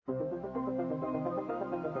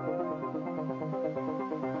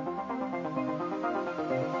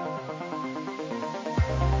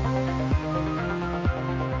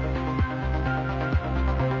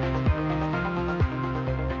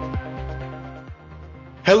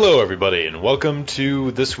Hello, everybody, and welcome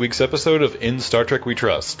to this week's episode of In Star Trek We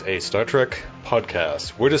Trust, a Star Trek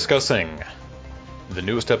podcast. We're discussing the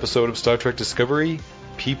newest episode of Star Trek Discovery,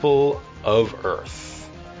 People of Earth.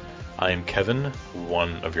 I am Kevin,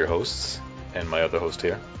 one of your hosts, and my other host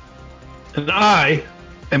here. And I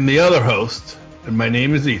am the other host, and my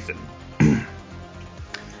name is Ethan. And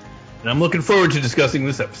I'm looking forward to discussing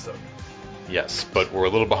this episode. Yes, but we're a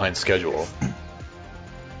little behind schedule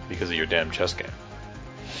because of your damn chess game.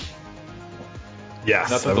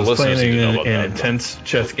 Yes, Not that I the was listeners playing need to know an about that, intense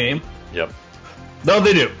chess game. Yep. No,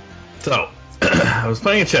 they do. So, I was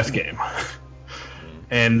playing a chess game.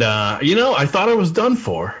 And, I thought I was done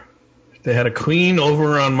for. They had a queen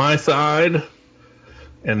over on my side,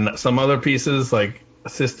 and some other pieces, like,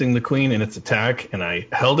 assisting the queen in its attack, and I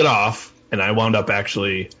held it off, and I wound up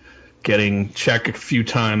actually getting checked a few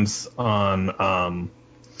times on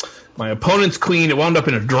my opponent's queen. It wound up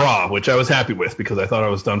in a draw, which I was happy with because I thought I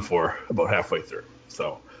was done for about halfway through.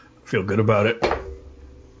 So I feel good about it.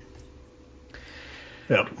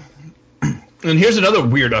 Yep. And here's another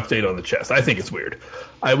weird update on the chess. I think it's weird.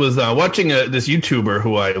 I was watching this YouTuber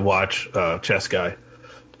who I watch, chess guy.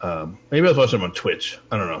 Maybe I was watching him on Twitch.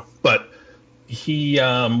 I don't know. But he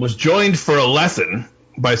was joined for a lesson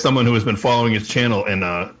by someone who has been following his channel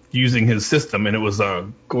and using his system, and it was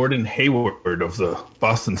Gordon Hayward of the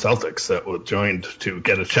Boston Celtics that was joined to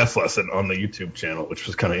get a chess lesson on the YouTube channel, which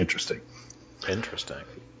was kind of interesting. Interesting.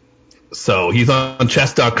 So he's on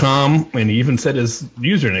chess.com, and he even said his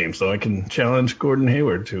username, so I can challenge Gordon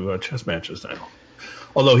Hayward to chess matches now.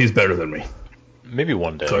 Although he's better than me. Maybe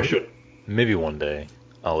one day. So I should. Maybe one day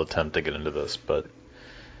I'll attempt to get into this, but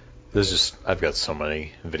I've got so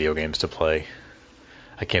many video games to play.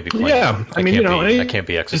 I can't be playing. Yeah, I can't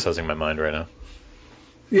be exercising my mind right now.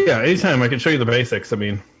 Yeah, anytime I can show you the basics. I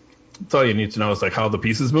mean, that's all you need to know is like how the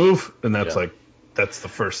pieces move, and that's the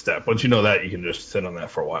first step. Once you know that, you can just sit on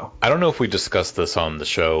that for a while. I don't know if we discussed this on the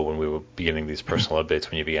show when we were beginning these personal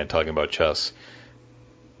updates when you began talking about chess,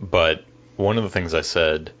 but one of the things I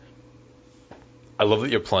said, I love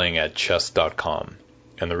that you're playing at chess.com,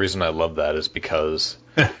 and the reason I love that is because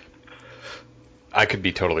I could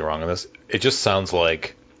be totally wrong on this. It just sounds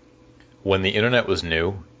like when the internet was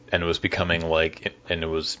new and it was becoming and it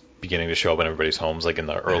was beginning to show up in everybody's homes, like in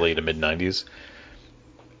the early to mid 90s.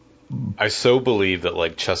 I so believe that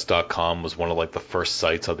like chess.com was one of like the first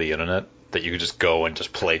sites on the internet that you could just go and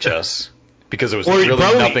just play chess because there was really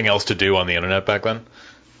nothing else to do on the internet back then.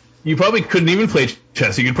 You probably couldn't even play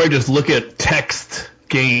chess. You could probably just look at text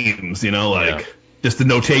games, just the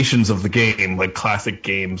notations of the game, like classic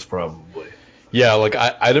games probably. Yeah, like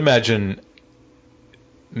I'd imagine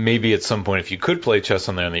maybe at some point if you could play chess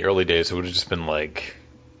on there in the early days, it would have just been like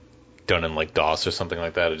done in like DOS or something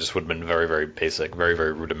like that. It just would have been very, very basic, very,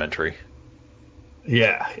 very rudimentary.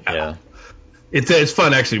 Yeah. It's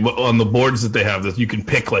fun actually. On the boards that they have, that you can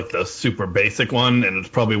pick like the super basic one, and it's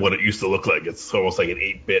probably what it used to look like. It's almost like an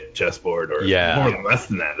 8-bit chessboard, or more or less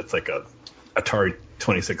than that. It's like a Atari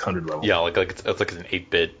 2600 level. Yeah, like it's like an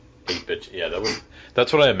 8-bit. Yeah,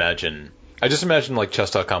 that's what I imagine. I just imagine like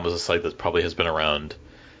chess.com was a site that probably has been around.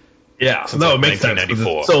 Yeah, since like it makes sense.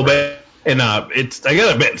 It's so bad, and I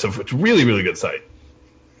gotta admit, so it's a really, really good site.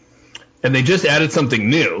 And they just added something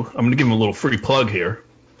new. I'm gonna give them a little free plug here.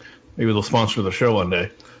 Maybe they'll sponsor the show one day.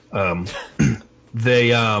 So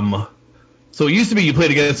it used to be you played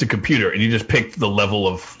against a computer and you just picked the level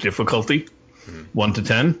of difficulty, 1 to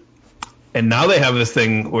 10. And now they have this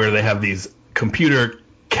thing where they have these computer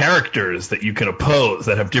characters that you can oppose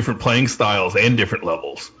that have different playing styles and different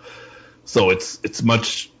levels. So it's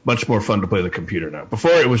much more fun to play the computer now.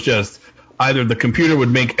 Before it was just either the computer would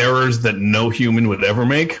make errors that no human would ever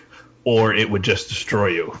make, or it would just destroy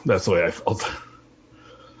you. That's the way I felt.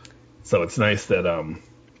 So it's nice that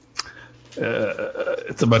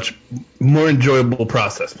it's a much more enjoyable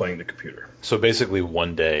process playing the computer. So basically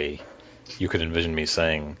one day you could envision me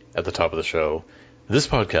saying at the top of the show, this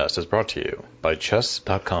podcast is brought to you by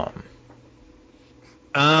chess.com.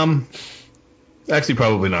 Actually,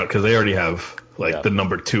 probably not, because they already have the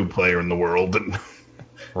number 2 player in the world, and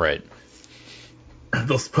right.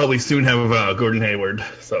 They'll probably soon have Gordon Hayward.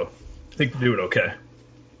 So I think they're doing okay.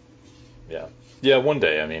 Yeah. One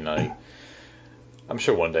day. I mean, I'm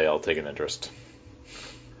sure one day I'll take an interest.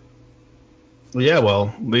 Yeah,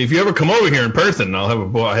 well, if you ever come over here in person, I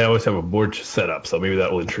always have a board set up, so maybe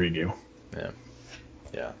that will intrigue you.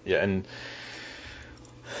 Yeah, and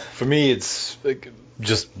for me, it's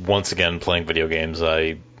just once again playing video games.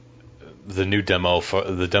 The demo for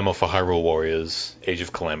Hyrule Warriors: Age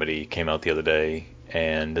of Calamity came out the other day,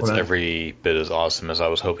 and it's every bit as awesome as I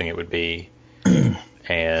was hoping it would be.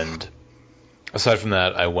 And aside from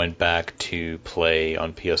that, I went back to play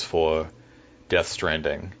on PS4 Death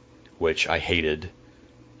Stranding, which I hated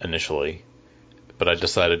initially, but I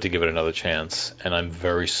decided to give it another chance, and I'm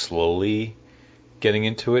very slowly getting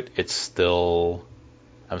into it.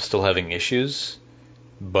 I'm still having issues,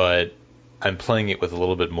 but I'm playing it with a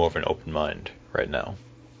little bit more of an open mind right now.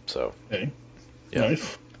 So, Okay. yeah.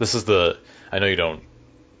 Nice. This is I know you don't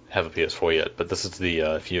have a PS4 yet, but this is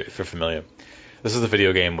if you're familiar, this is the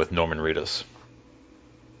video game with Norman Reedus.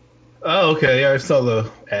 Oh, okay. Yeah, I saw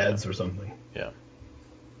the ads or something. Yeah.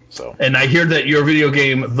 So. And I hear that your video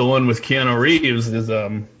game, the one with Keanu Reeves, is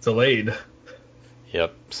delayed.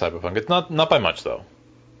 Yep, Cyberpunk. It's not by much though,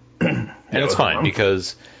 and Yeah, it's fine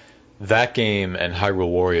because that game and Hyrule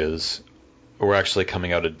Warriors were actually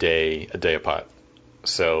coming out a day apart.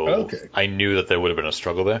 So Okay. I knew that there would have been a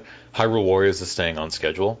struggle there. Hyrule Warriors is staying on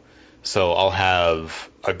schedule, so I'll have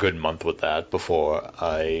a good month with that before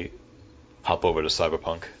I hop over to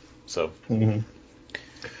Cyberpunk. So, Mm-hmm.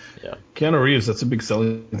 Yeah. Keanu Reeves, that's a big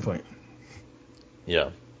selling point.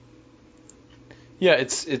 Yeah. Yeah,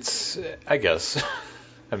 it's I guess.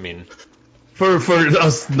 I mean, For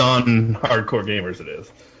us non-hardcore gamers, it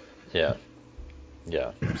is. yeah.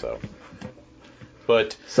 Yeah, so.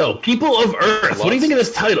 But So, People of Earth. What do you think of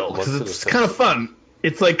this title? Because it's kind of fun.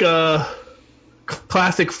 It's like a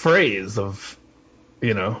classic phrase of,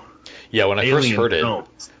 yeah, when I first heard it,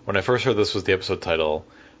 films. when I first heard this was the episode title,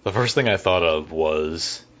 the first thing I thought of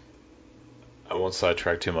was, I won't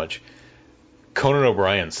sidetrack too much, Conan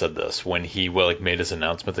O'Brien said this when he made his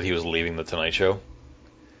announcement that he was leaving the Tonight Show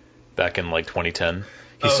back in 2010.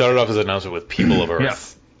 He started off his announcement with People of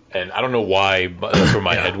Earth. Yeah. And I don't know why, but that's where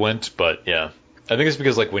my head went, but yeah. I think it's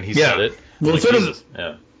because when he said it, well, it's Jesus.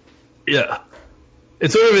 Yeah. Yeah.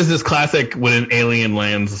 It sort of is this classic when an alien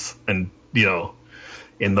lands and,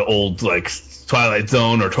 in the old Twilight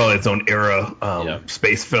Zone or Twilight Zone era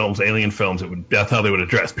space films, alien films, that's how they would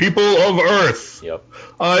address People of Earth. Yep.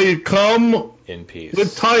 I come in peace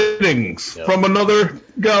with tidings from another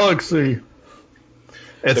galaxy,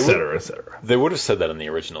 etc., etc. They would have said that in the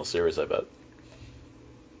original series, I bet.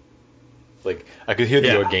 I could hear the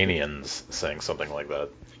Organians saying something like that.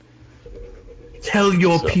 Tell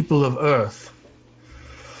your people of Earth.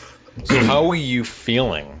 So how were you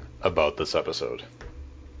feeling about this episode?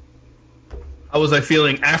 How was I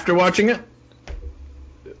feeling after watching it?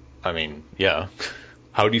 I mean, yeah.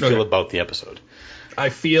 How do you feel about the episode? I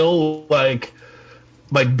feel like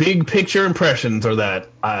my big picture impressions are that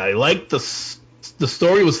I liked the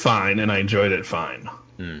story was fine and I enjoyed it fine.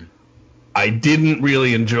 I didn't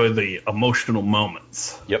really enjoy the emotional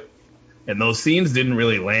moments. Yep. And those scenes didn't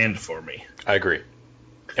really land for me. I agree.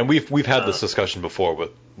 And we've had this discussion before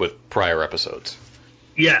with prior episodes.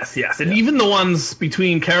 Yes. And even the ones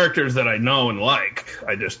between characters that I know and like,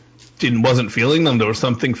 I just wasn't feeling them. There was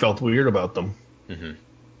something felt weird about them.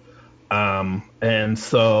 Mm-hmm. And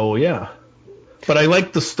so, yeah. But I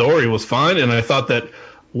liked the story, was fine, and I thought that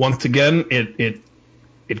once again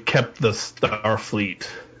it kept the Starfleet.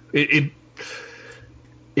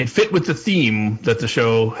 It fit with the theme that the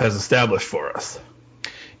show has established for us.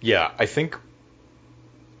 Yeah, I think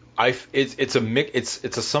it's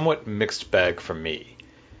a somewhat mixed bag for me,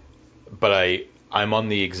 but I'm on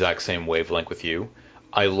the exact same wavelength with you.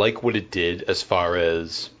 I like what it did as far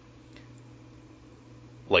as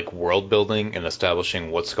world building and establishing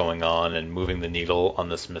what's going on and moving the needle on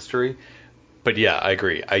this mystery. But yeah, I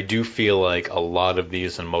agree. I do feel like a lot of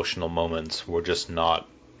these emotional moments were just not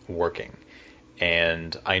working.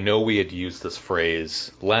 And I know we had used this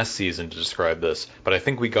phrase last season to describe this, but I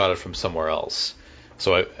think we got it from somewhere else.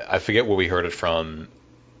 So I forget where we heard it from.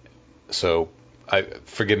 So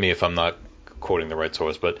forgive me if I'm not quoting the right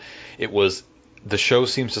source, but it was the show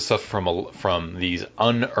seems to suffer from these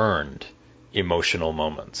unearned emotional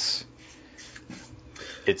moments.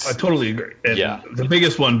 I totally agree. And the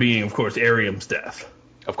biggest one being, of course, Ariam's death.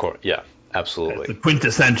 Of course, yeah, absolutely. That's the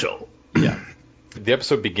quintessential. Yeah. The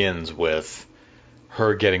episode begins with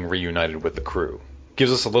her getting reunited with the crew.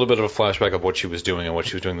 Gives us a little bit of a flashback of what she was doing and what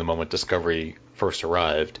she was doing the moment Discovery first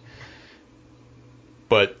arrived.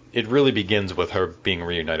 But it really begins with her being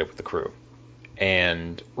reunited with the crew.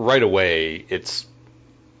 And right away, it's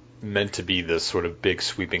meant to be this sort of big,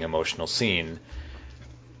 sweeping, emotional scene.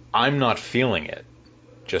 I'm not feeling it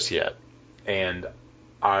just yet. And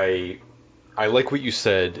I like what you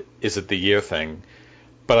said, is it the year thing?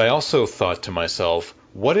 But I also thought to myself,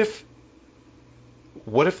 what if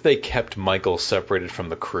they kept Michael separated from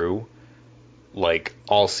the crew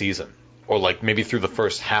all season, or maybe through the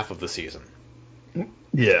first half of the season?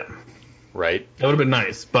 Yeah. Right? That would have been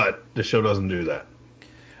nice, but the show doesn't do that.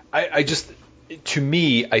 I just, to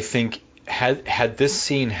me, I think had this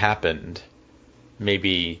scene happened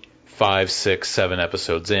maybe 5, 6, 7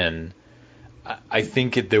 episodes in, I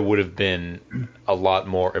think there would have been a lot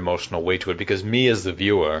more emotional weight to it, because me as the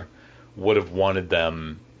viewer would have wanted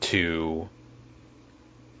them to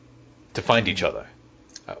find each other.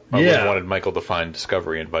 I would have wanted Michael to find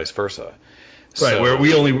Discovery and vice versa. Right, So, where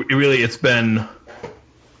it's been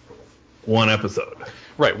one episode.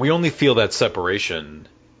 Right, we only feel that separation.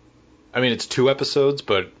 I mean, it's 2 episodes,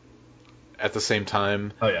 but at the same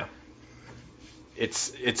time, oh yeah,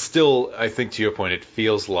 it's still, I think to your point, it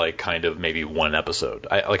feels like kind of maybe one episode.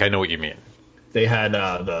 I know what you mean. They had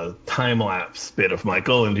the time-lapse bit of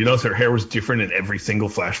Michael, and you notice her hair was different in every single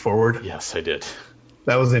flash forward? Yes, I did.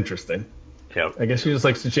 That was interesting. Yep. I guess she just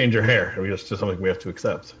likes to change her hair. It's just something we have to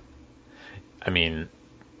accept. I mean,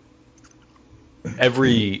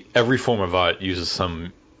 every form of art uses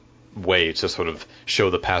some way to sort of show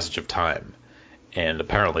the passage of time, and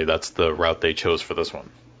apparently that's the route they chose for this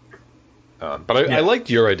one. But I liked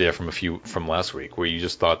your idea from last week, where you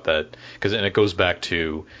just thought that, and it goes back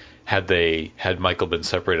to, had Michael been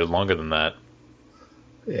separated longer than that,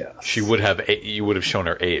 yeah, you would have shown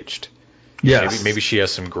her aged. Yes. Maybe she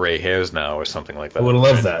has some gray hairs now or something like that. I would have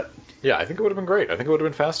loved that. Yeah, I think it would have been great. I think it would have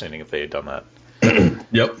been fascinating if they had done that.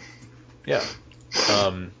 Yep. Yeah.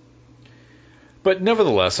 But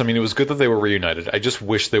nevertheless, I mean, it was good that they were reunited. I just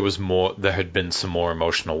wish there had been some more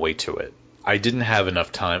emotional weight to it. I didn't have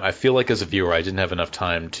enough time. I feel like as a viewer, I didn't have enough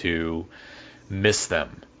time to miss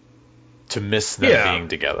them. Being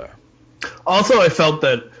together. Also, I felt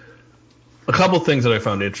that a couple things that I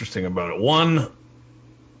found interesting about it. One,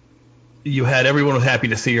 you had everyone was happy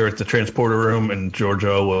to see her at the transporter room, and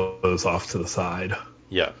Giorgio was off to the side.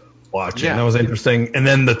 Yeah. Watching. Yeah. That was interesting. And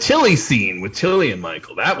then the Tilly scene with Tilly and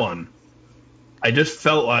Michael, that one, I just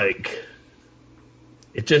felt like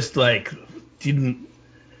it just didn't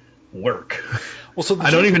work. Well, so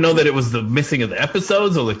I don't even know that it was the missing of the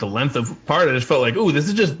episodes or the length of part. I just felt like, ooh, this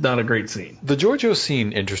is just not a great scene. The Giorgio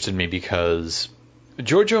scene interested me because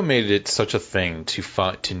Giorgio made it such a thing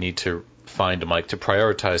to need to find Mike, to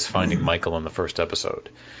prioritize finding Michael in the first episode.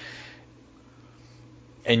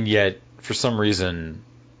 And yet, for some reason,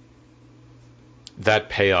 that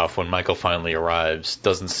payoff when Michael finally arrives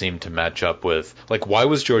doesn't seem to match up with, why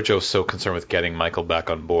was Giorgio so concerned with getting Michael back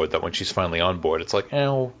on board that when she's finally on board, it's like,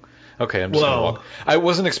 oh, okay, I'm just going to walk. I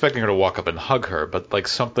wasn't expecting her to walk up and hug her, but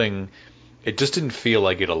something, it just didn't feel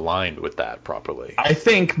like it aligned with that properly. I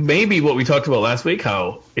think maybe what we talked about last week,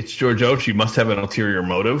 how it's Giorgio, she must have an ulterior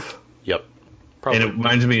motive. Yep. Probably. And it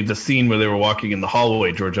reminds me of the scene where they were walking in the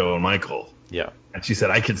hallway, Giorgio and Michael. Yeah. And she said,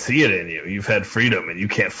 I can see it in you. You've had freedom, and you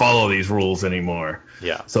can't follow these rules anymore.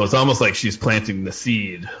 Yeah. So it's almost like she's planting the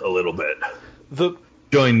seed a little bit.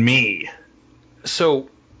 Join me. So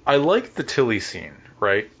I like the Tilly scene,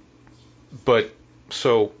 right? But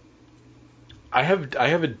so I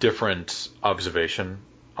have a different observation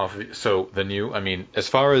than you. I mean, as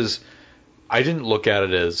far as, I didn't look at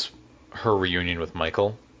it as her reunion with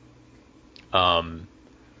Michael. I mean,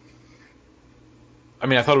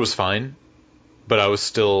 I thought it was fine, but I was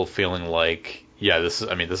still feeling like, yeah, this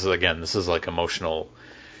is like emotional.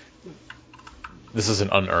 This is an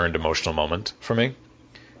unearned emotional moment for me.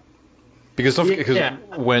 But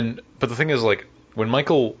the thing is, when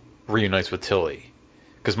Michael reunites with Tilly,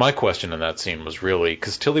 because my question in that scene was really,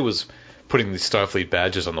 because Tilly was putting these Starfleet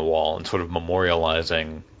badges on the wall and sort of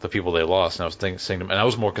memorializing the people they lost, and I was saying, and I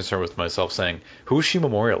was more concerned with myself saying, who is she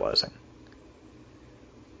memorializing?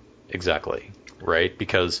 Exactly, right?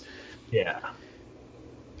 Because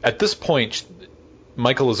at this point,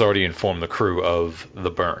 Michael has already informed the crew of the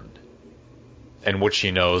burn and what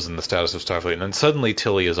she knows and the status of Starfleet, and then suddenly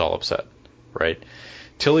Tilly is all upset, right?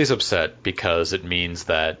 Tilly's upset because it means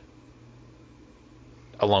that,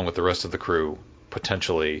 along with the rest of the crew,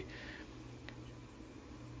 potentially,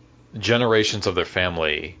 generations of their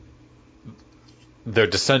family, their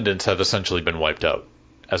descendants have essentially been wiped out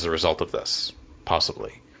as a result of this,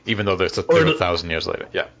 possibly. Even though they're 1,000 years later.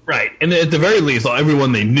 Yeah. Right. And at the very least,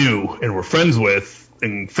 everyone they knew and were friends with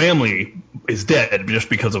and family is dead just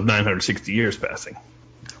because of 960 years passing.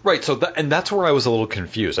 Right. So that's where I was a little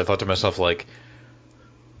confused. I thought to myself,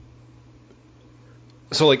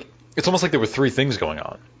 it's almost like there were 3 things going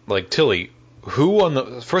on. Tilly,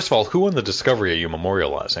 first of all, who on the Discovery are you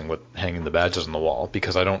memorializing with hanging the badges on the wall?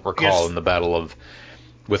 Because I don't recall in the battle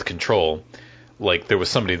with Control, there was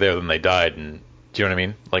somebody there, then they died, and do you know what I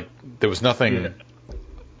mean? There was nothing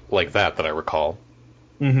like that I recall.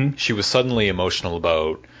 Mm-hmm. She was suddenly emotional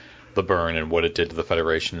about the burn and what it did to the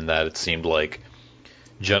Federation, and that it seemed like,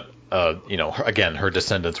 her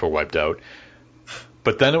descendants were wiped out.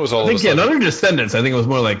 But then it was all I think, of a sudden. Other Descendants, I think it was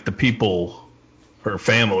more like the people, her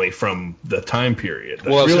family from the time period.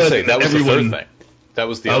 Well, I was going to say, that was the third thing. That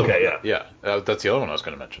was the other one. Okay, yeah. That's the other one I was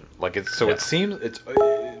going to mention. Like, it seems,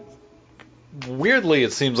 weirdly,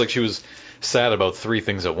 it seems like she was sad about three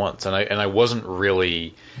things at once, and I wasn't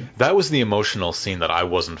really, that was the emotional scene that I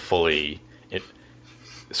wasn't fully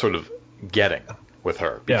sort of getting with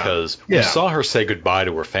her, because we saw her say goodbye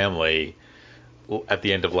to her family at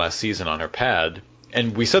the end of last season on her pad,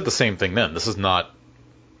 and we said the same thing then. This is not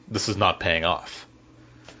paying off.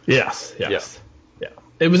 Yes. Yeah.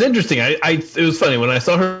 It was interesting. It was funny when I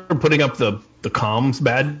saw her putting up the comms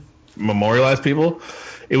badge, memorialize people.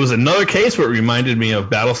 It was another case where it reminded me of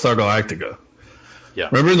Battlestar Galactica. Yeah.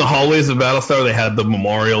 Remember in the hallways of Battlestar they had the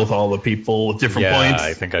memorial with all the people at different points? Yeah,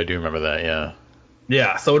 I think I do remember that, yeah.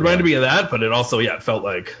 Yeah, so it reminded me of that, but it also, it felt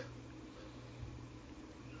like,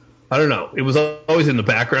 I don't know. It was always in the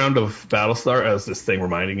background of Battlestar as this thing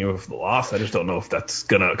reminding you of the loss. I just don't know if that's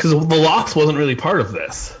gonna, because the loss wasn't really part of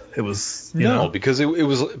this. It was, you know. because it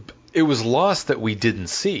was loss that we didn't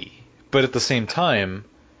see, but at the same time,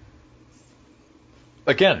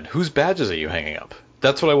 again, whose badges are you hanging up?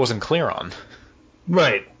 That's what I wasn't clear on.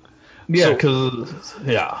 Right. Yeah, because,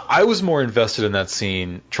 I was more invested in that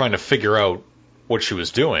scene trying to figure out what she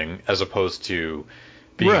was doing as opposed to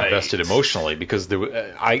being invested emotionally, because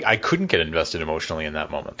I couldn't get invested emotionally in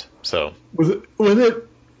that moment. So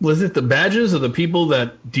was it the badges of the people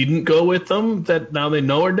that didn't go with them that now they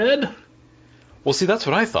know are dead? Well, see, that's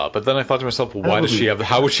what I thought, but then I thought to myself, well,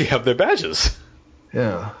 how would she have their badges?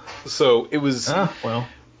 Yeah. So it was. Well.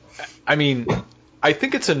 I mean, I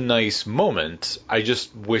think it's a nice moment. I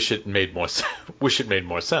just wish it made more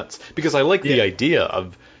sense, because I like the idea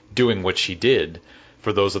of doing what she did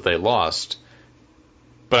for those that they lost,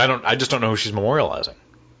 but I just don't know who she's memorializing.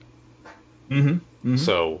 Mm-hmm.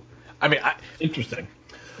 So, I mean, interesting.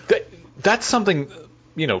 That's something,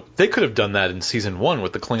 they could have done that in season 1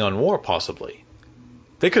 with the Klingon War, possibly.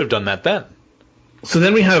 They could have done that then. So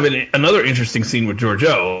then we have another interesting scene with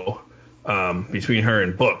Georgiou, between her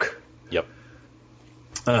and Book. Yep.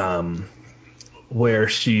 Where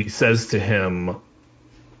she says to him,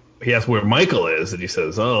 he asks where Michael is, and he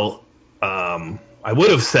says, I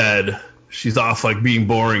would have said she's off like being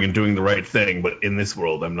boring and doing the right thing, but in this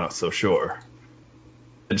world I'm not so sure.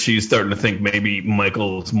 And she's starting to think maybe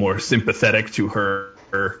Michael's more sympathetic to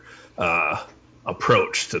her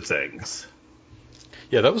approach to things.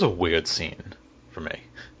 Yeah, that was a weird scene for me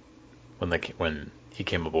when he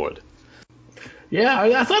came aboard. Yeah,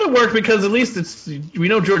 I thought it worked because at least we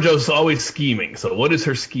know Georgiou's always scheming. So what is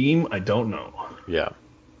her scheme? I don't know. Yeah.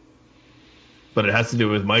 But it has to do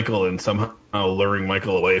with Michael and somehow luring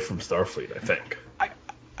Michael away from Starfleet, I think.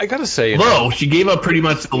 I gotta say... Although she gave up pretty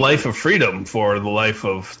much the life of freedom for the life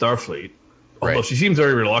of Starfleet. Although she seems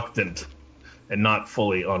very reluctant and not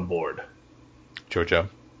fully on board. Georgiou?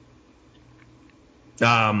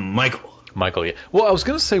 Michael, yeah. Well, I was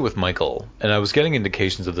going to say with Michael, and I was getting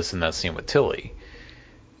indications of this in that scene with Tilly,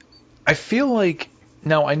 I feel like...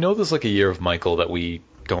 Now, I know there's like a year of Michael that we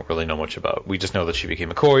don't really know much about. We just know that she became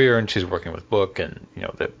a courier and she's working with Book, and,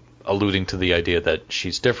 that alluding to the idea that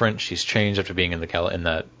she's different, she's changed after being in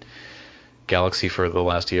that galaxy for the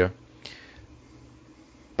last year.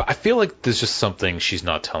 But I feel like there's just something she's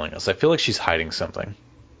not telling us. I feel like she's hiding something.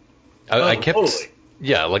 I kept... Totally.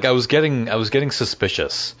 Yeah, like I was getting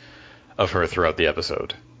suspicious of her throughout the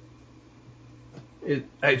episode.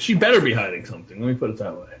 She better be hiding something. Let me put it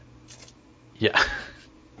that way. Yeah.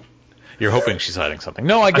 You're hoping she's hiding something.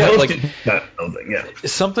 No, I get something. Yeah.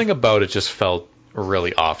 Something about it just felt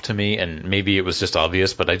really off to me, and maybe it was just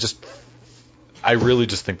obvious, but I really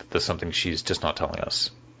just think that there's something she's just not telling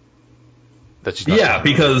us. That she's not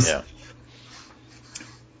telling us.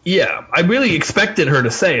 Yeah, I really expected her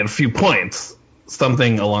to say at a few points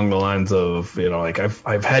something along the lines of,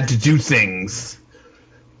 I've had to do things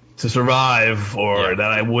to survive, or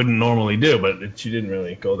that I wouldn't normally do, but she didn't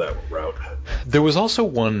really go that route. There was also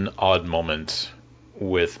one odd moment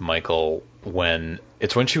with Michael when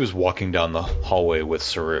she was walking down the hallway with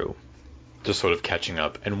Saru, just sort of catching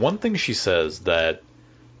up. And one thing she says that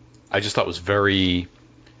I just thought was very,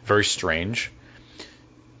 very strange.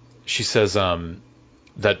 She says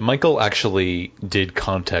that Michael actually did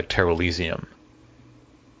contact Terra Elysium,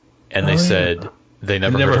 and they said they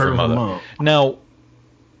never heard of her mother. Now,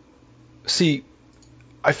 see,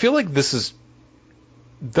 I feel like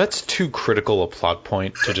that's too critical a plot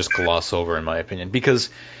point to just gloss over, in my opinion, because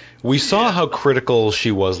we saw how critical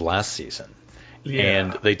she was last season. Yeah.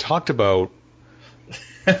 And they talked about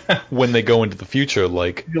when they go into the future,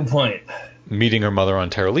 like good point, meeting her mother on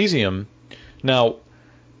Terra Elysium. Now,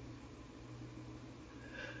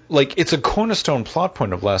 like, it's a cornerstone plot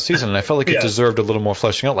point of last season, and I felt like it deserved a little more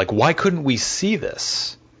fleshing out. Like, why couldn't we see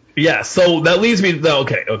this? Yeah, so that leads me to...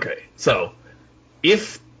 Okay. So,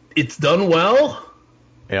 if it's done well,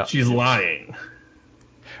 she's lying.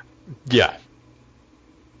 Yeah.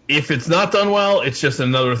 If it's not done well, it's just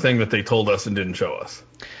another thing that they told us and didn't show us.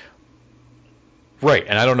 Right,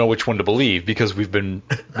 and I don't know which one to believe, because we've been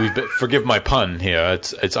forgive my pun here,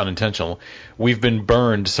 it's unintentional. We've been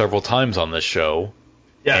burned several times on this show.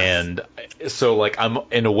 Yes. And so, like, I'm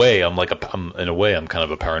kind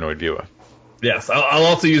of a paranoid viewer. Yes, I'll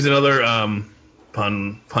also use another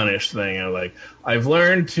punish thing. I've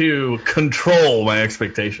learned to control my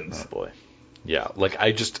expectations. Oh boy, yeah. Like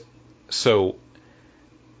I don't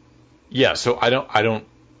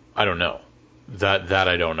know that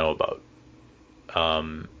I don't know about.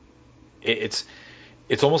 It's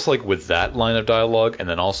almost like with that line of dialogue, and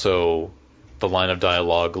then also the line of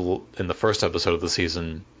dialogue in the first episode of the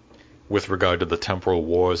season with regard to the temporal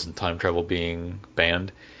wars and time travel being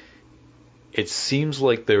banned. It seems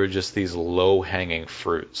like there are just these low-hanging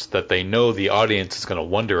fruits that they know the audience is going to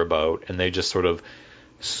wonder about, and they just sort of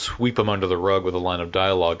sweep them under the rug with a line of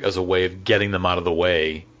dialogue as a way of getting them out of the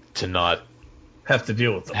way to not have to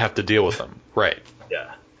deal with them. Right.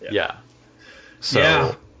 Yeah. So,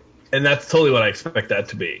 yeah. And that's totally what I expect that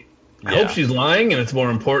to be. I hope she's lying and it's more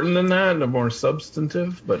important than that and more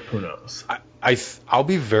substantive, but who knows? I'll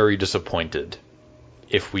be very disappointed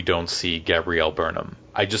if we don't see Gabrielle Burnham.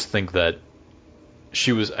 I just think that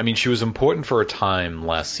she was important for a time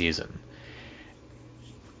last season.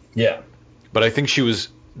 Yeah. But I think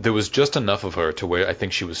there was just enough of her to where I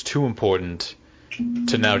think she was too important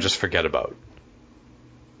to now just forget about.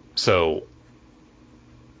 So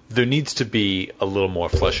there needs to be a little more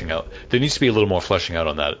fleshing out. There needs to be a little more fleshing out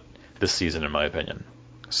on that this season, in my opinion.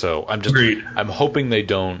 So I'm hoping they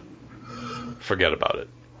don't forget about it.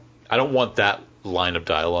 I don't want that line of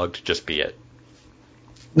dialogue to just be it.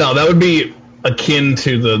 No, that would be akin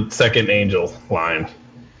to the second Angel line.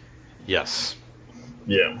 Yes.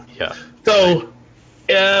 Yeah. Yeah. So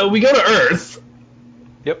we go to Earth.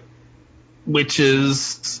 Yep. Which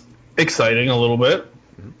is exciting a little bit.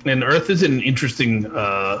 Mm-hmm. And Earth is in an interesting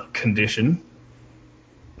condition.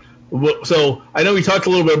 So I know we talked a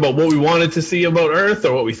little bit about what we wanted to see about Earth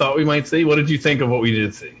or what we thought we might see. What did you think of what we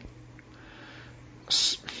did see?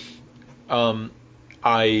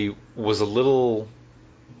 I was a little...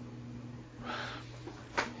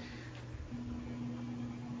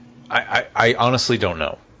 I honestly don't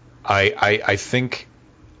know. I think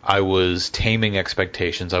I was taming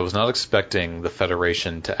expectations. I was not expecting the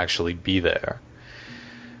Federation to actually be there.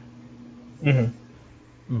 Mm-hmm.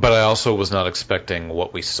 But I also was not expecting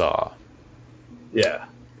what we saw. Yeah.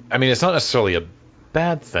 I mean, it's not necessarily a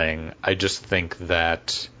bad thing. I just think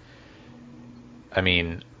that... I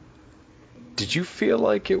mean, did you feel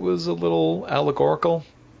like it was a little allegorical?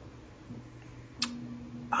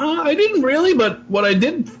 I didn't really, but what I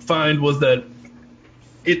did find was that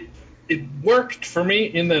it worked for me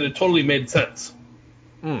in that it totally made sense.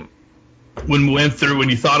 Mm. When we went through, when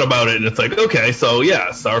you thought about it, and it's like, okay, so yeah,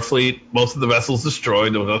 Starfleet, most of the vessels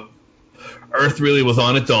destroyed. Earth really was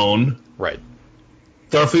on its own. Right.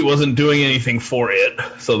 Starfleet wasn't doing anything for it,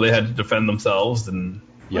 so they had to defend themselves. And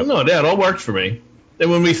I don't know, it all worked for me.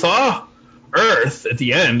 And when we saw Earth at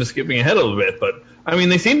the end, skipping ahead a little bit, but I mean,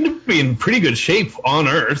 they seemed to be in pretty good shape on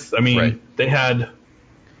Earth. I mean, they had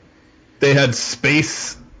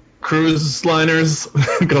space cruise liners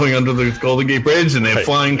going under the Golden Gate Bridge, and they had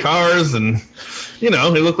flying cars, and they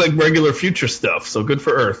looked like regular future stuff. So good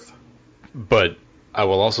for Earth. But I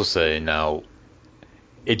will also say now,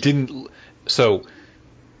 it didn't. So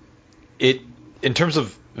in terms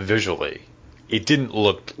of visually, it didn't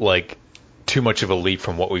look like too much of a leap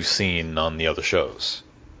from what we've seen on the other shows.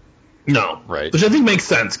 No. Right. Which I think makes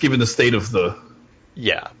sense given the state of the...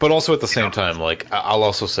 Yeah, but also at the same time, like, I'll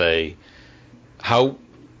also say, how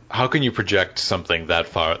can you project something that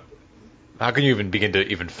far? How can you even begin to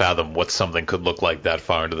even fathom what something could look like that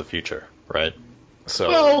far into the future, right? So...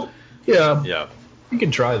 Well, yeah. Yeah. You can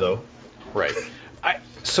try, though. Right.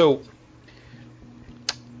 So,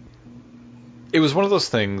 it was one of those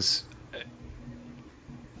things...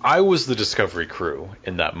 I was the Discovery crew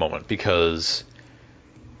in that moment because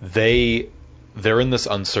they're in this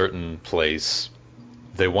uncertain place.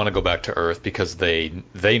 They want to go back to Earth because they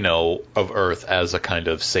know of Earth as a kind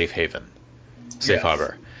of safe haven, safe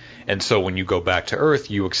harbor. And so when you go back to Earth,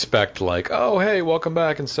 you expect like, oh, hey, welcome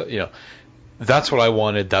back, and so that's what I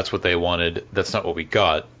wanted. That's what they wanted. That's not what we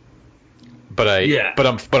got. But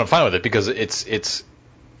I'm fine with it because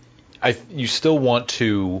you still want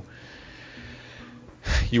to.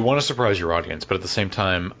 you want to surprise your audience, but at the same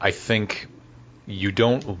time, I think you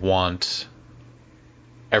don't want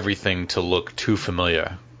everything to look too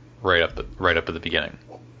familiar right up at the beginning.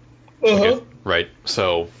 Okay? Right.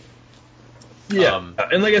 So. Yeah,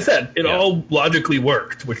 and like I said, it all logically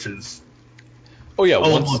worked, which is. Oh yeah,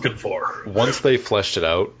 all I'm looking for. Once they fleshed it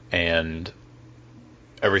out and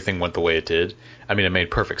everything went the way it did, I mean, it made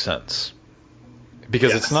perfect sense.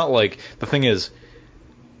 Because it's not like, the thing is,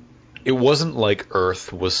 it wasn't like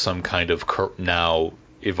Earth was some kind of now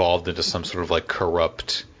evolved into some sort of like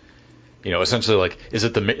corrupt, essentially like,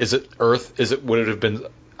 would it have been,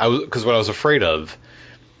 because what I was afraid of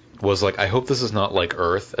was like, I hope this is not like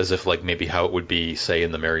Earth, as if like maybe how it would be, say,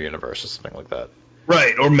 in the Mirror Universe or something like that.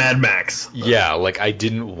 Right, or Mad Max. Yeah, like I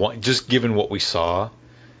didn't want, just given what we saw.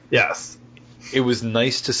 Yes. It was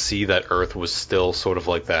nice to see that Earth was still sort of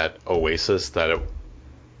like that oasis that it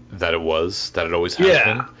always has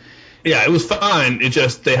been. Yeah, it was fine. It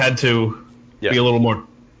just, they had to be a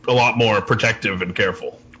lot more protective and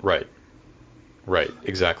careful. Right,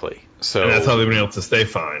 exactly. So, and that's how they've been able to stay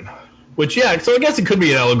fine. Which, so I guess it could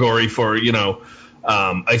be an allegory for,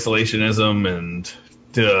 isolationism and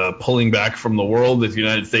pulling back from the world that the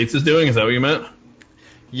United States is doing. Is that what you meant?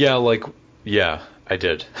 Yeah, I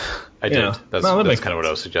did. Did. That's kind of what I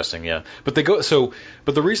was suggesting. Yeah, but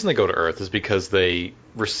but the reason they go to Earth is because they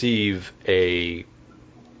receive they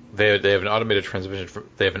have an automated transmission.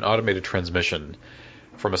 They have an automated transmission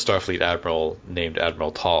from a Starfleet admiral named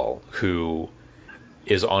Admiral Tall, who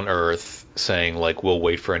is on Earth saying like, we'll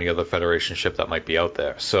wait for any other Federation ship that might be out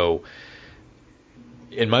there. So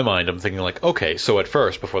in my mind, I'm thinking like, okay, so at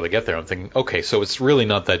first, before they get there, I'm thinking, okay, so it's really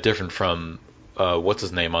not that different from what's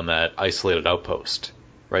his name on that isolated outpost,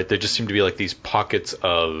 right? There just seem to be like these pockets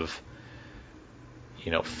of,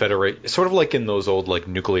 sort of like in those old like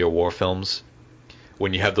nuclear war films,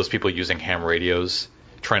 when you have those people using ham radios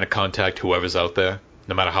trying to contact whoever's out there,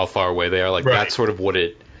 no matter how far away they are. Like that's sort of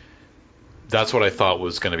that's what I thought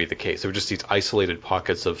was going to be the case. There were just these isolated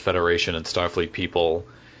pockets of Federation and Starfleet people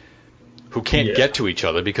who can't get to each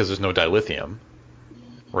other because there's no dilithium,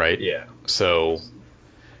 right? Yeah. So.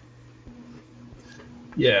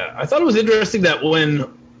 Yeah, I thought it was interesting that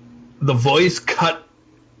when the voice cut,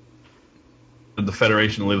 the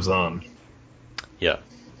Federation lives on. Yeah.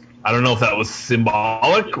 I don't know if that was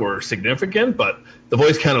symbolic or significant, but the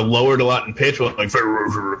voice kind of lowered a lot in pitch. Like,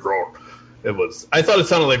 it was. I thought it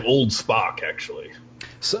sounded like old Spock, actually.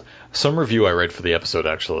 So, some review I read for the episode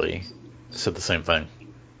actually said the same thing.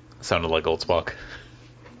 It sounded like old Spock.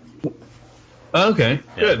 Okay,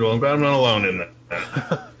 good. Well, I'm glad I'm not alone in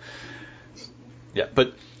that. Yeah,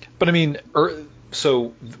 but I mean,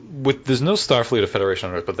 so there's no Starfleet or Federation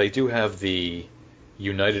on Earth, but they do have the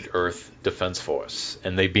United Earth Defense Force,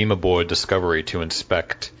 and they beam aboard Discovery to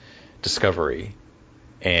inspect Discovery,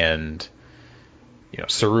 and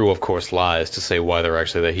Saru, of course, lies to say why they're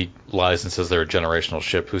actually there. He lies and says they're a generational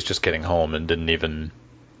ship who's just getting home and didn't even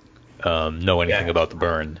know anything about the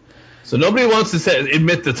burn. So nobody wants to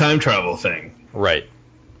admit the time travel thing. Right.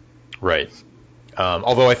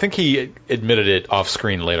 Although I think he admitted it off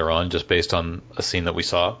screen later on, just based on a scene that we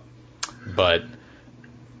saw. But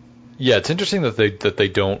yeah, it's interesting that they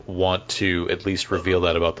don't want to at least reveal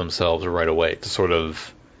that about themselves right away, to sort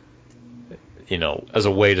of, as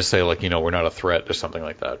a way to say like, we're not a threat or something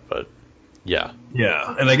like that. But yeah.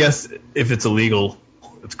 Yeah, and I guess if it's illegal,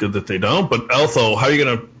 it's good that they don't. But also, how are you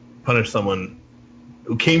going to punish someone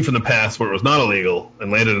who came from the past where it was not illegal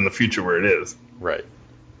and landed in the future where it is? Right.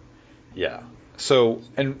 Yeah. So,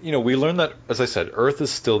 and we learned that, as I said, Earth is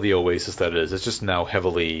still the oasis that it is. It's just now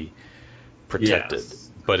heavily protected. Yes.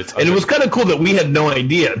 But it's and it was kind of cool that we had no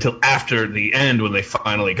idea until after the end when they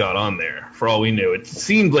finally got on there. For all we knew, it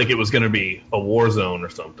seemed like it was going to be a war zone or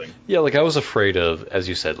something. Yeah, like I was afraid of, as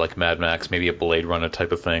you said, like Mad Max, maybe a Blade Runner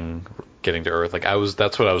type of thing, getting to Earth. Like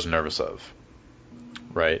that's what I was nervous of,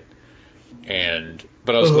 right?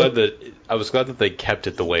 But I was glad that they kept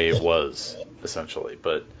it the way it was, essentially.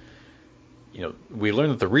 But we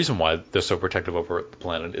learned that the reason why they're so protective over the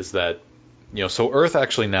planet is that, so Earth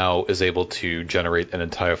actually now is able to generate an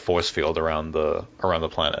entire force field around the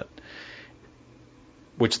planet,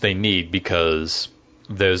 which they need because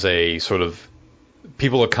there's a sort of,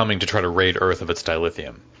 people are coming to try to raid Earth of its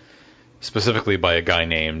dilithium, specifically by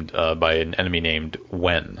an enemy named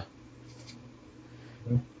Wen.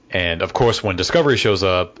 And of course, when Discovery shows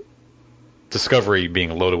up, Discovery being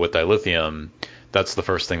loaded with dilithium, that's the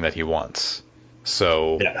first thing that he wants.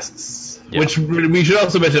 So yes, which we should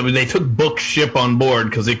also mention, they took Book Ship on board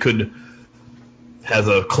because it has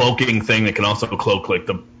a cloaking thing that can also cloak like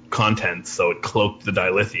the contents, so it cloaked the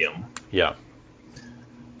dilithium. Yeah,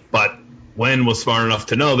 but Wen was smart enough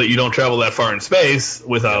to know that you don't travel that far in space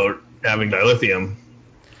without having dilithium.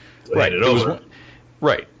 So right. It over.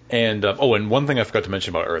 Right. And and one thing I forgot to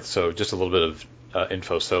mention about Earth. So just a little bit of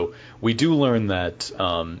info. So we do learn that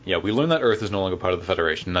we learn that Earth is no longer part of the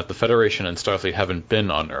Federation. That the Federation and Starfleet haven't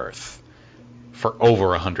been on Earth for over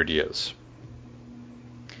 100 years,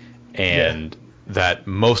 and that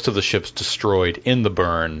most of the ships destroyed in the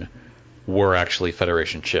burn were actually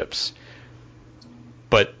Federation ships.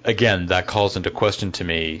 But again, that calls into question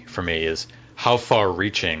for me is how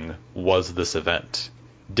far-reaching was this event?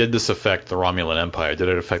 Did this affect the Romulan Empire? Did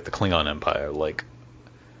it affect the Klingon Empire? Like,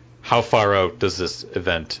 how far out does this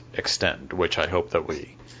event extend? Which I hope that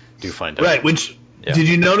we do find out. Right. Did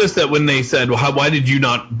you notice that when they said, "Well, why did you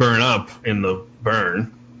not burn up in the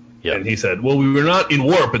burn?" Yep. And he said, "Well, we were not in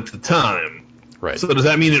warp at the time." Right. So does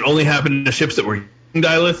that mean it only happened to ships that were using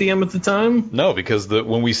dilithium at the time? No, because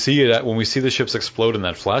when we see the ships explode in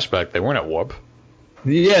that flashback, they weren't at warp.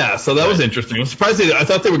 Yeah, so that was interesting. I'm surprised. I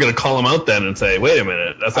thought they were going to call him out then and say, "Wait a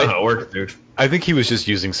minute, that's not how it works, dude." I think he was just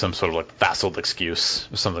using some sort of like facile excuse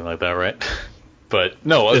or something like that, right? But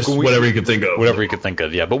no, just whatever he could think of. Whatever he could think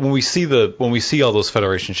of, yeah. But when we see all those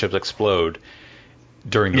Federation ships explode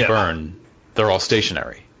during the burn, they're all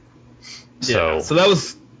stationary. So that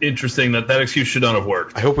was interesting. That excuse should not have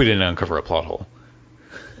worked. I hope we didn't uncover a plot hole.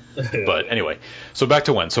 But anyway, so back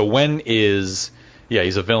to Wen. So Wen he's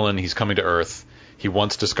a villain. He's coming to Earth. He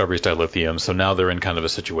wants Discovery's dilithium. So now they're in kind of a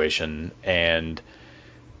situation, and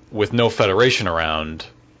with no Federation around,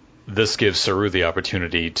 this gives Saru the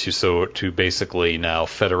opportunity to basically now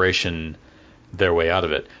Federation their way out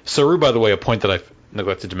of it. Saru, by the way, a point that I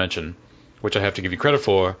neglected to mention, which I have to give you credit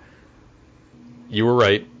for. You were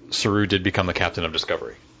right. Saru did become the captain of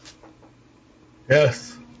Discovery.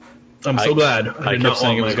 Yes. I'm so glad. I kept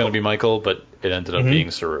saying it was going to be Michael, but it ended up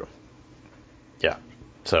being Saru. Yeah.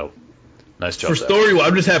 So, nice job.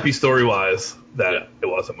 I'm just happy story-wise that it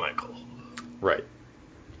wasn't Michael. Right.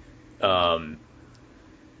 But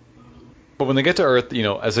when they get to Earth,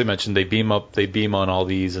 as I mentioned, they beam on all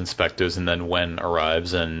these inspectors, and then Wen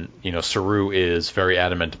arrives, and Saru is very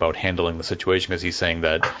adamant about handling the situation because he's saying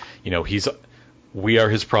that we are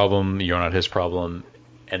his problem, you're not his problem,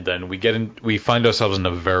 and then we find ourselves in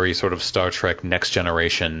a very sort of Star Trek Next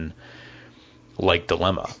Generation like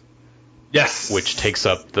dilemma. Yes. Which takes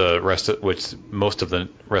up most of the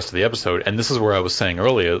rest of the episode, and this is where I was saying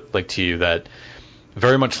earlier, like to you, that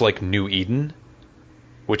very much like New Eden,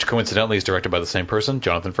 which coincidentally is directed by the same person,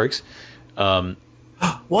 Jonathan Frakes.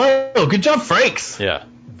 Wow, good job, Frakes. Yeah.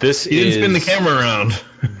 He didn't spin the camera around.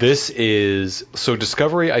 So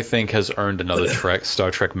Discovery, I think, has earned another Star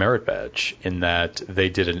Trek merit badge in that they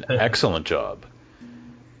did an excellent job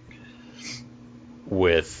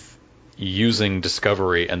with using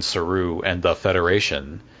Discovery and Saru and the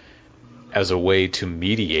Federation as a way to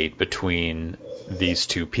mediate between these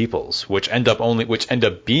two peoples, which end up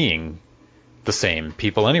being the same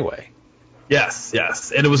people anyway. Yes.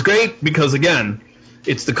 And it was great because, again,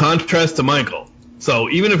 it's the contrast to Michael. So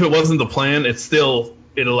even if it wasn't the plan,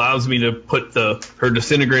 it allows me to put her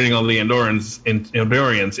disintegrating all the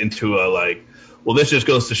Andorians into a this just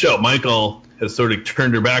goes to show Michael has sort of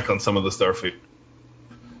turned her back on some of the Starfleet.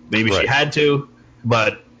 Maybe she had to,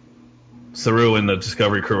 but Saru and the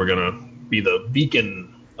Discovery crew are going to be the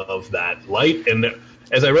beacon of that light. And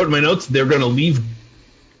as I wrote in my notes, they're going to leave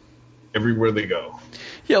everywhere they go.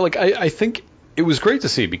 Yeah, I think it was great to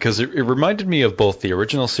see because it reminded me of both the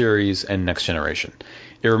original series and Next Generation.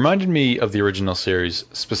 It reminded me of the original series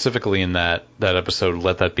specifically in that episode,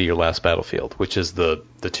 Let That Be Your Last Battlefield, which is the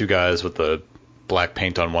two guys with the black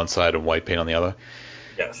paint on one side and white paint on the other.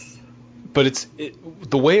 Yes. But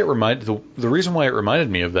the way it reminded the reason why it reminded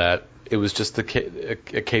me of that, it was just a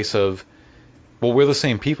case of, well, we're the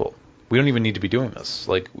same people. We don't even need to be doing this.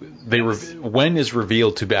 Wen is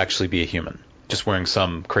revealed to actually be a human, just wearing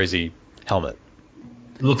some crazy helmet.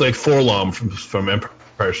 It looked like Forlom from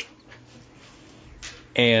Empire.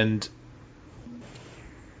 And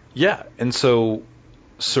so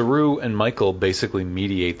Saru and Michael basically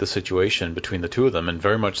mediate the situation between the two of them in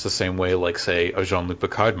very much the same way, like, say, a Jean-Luc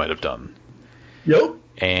Picard might have done. Yep. Or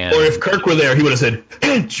if Kirk were there, he would have said,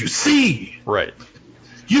 "Can't you see? Right.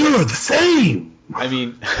 You're the same." I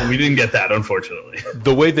mean, we didn't get that, unfortunately.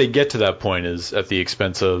 The way they get to that point is at the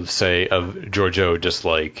expense of Georgiou just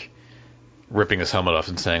ripping his helmet off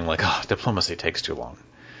and saying diplomacy takes too long,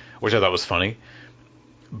 which I thought was funny.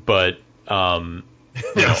 But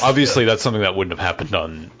obviously that's something that wouldn't have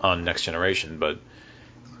happened on Next Generation. But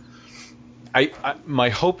my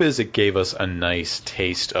hope is it gave us a nice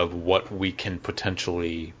taste of what we can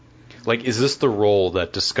potentially is this the role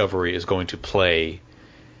that Discovery is going to play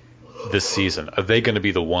this season? Are they going to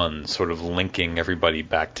be the ones sort of linking everybody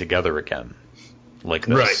back together again, like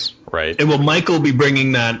this? Right. And will Michael be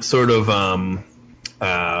bringing that sort of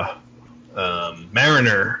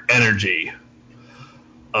Mariner energy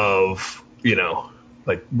of,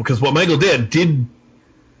 like, because what Michael did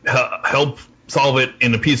help solve it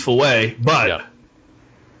in a peaceful way, but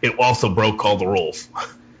it also broke all the rules.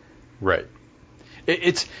 Right.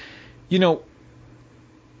 It's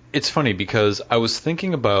funny because I was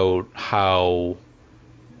thinking about how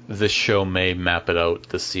this show may map it out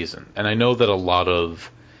this season. And I know that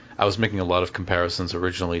I was making a lot of comparisons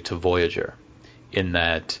originally to Voyager, in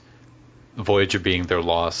that Voyager being they're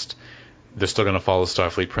lost, they're still going to follow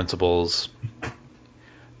Starfleet principles.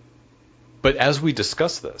 But as we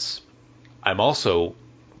discuss this, I'm also,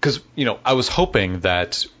 because, I was hoping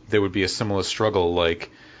that there would be a similar struggle,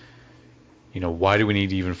 like, why do we need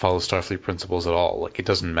to even follow Starfleet principles at all? Like, it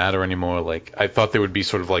doesn't matter anymore. Like, I thought there would be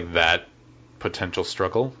sort of like that potential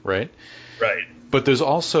struggle, right? Right. But there's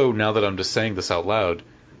also, now that I'm just saying this out loud,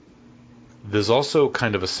 there's also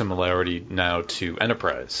kind of a similarity now to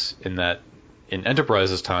Enterprise, in that in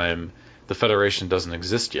Enterprise's time, the Federation doesn't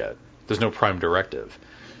exist yet. There's no prime directive.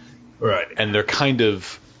 Right. And they're kind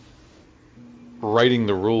of writing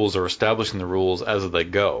the rules or establishing the rules as they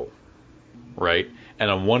go, right? And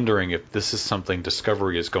I'm wondering if this is something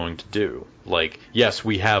Discovery is going to do. Like, yes,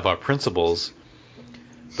 we have our principles,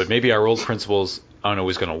 but maybe our old principles aren't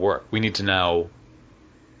always going to work. We need to now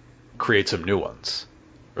create some new ones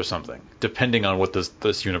or something, depending on what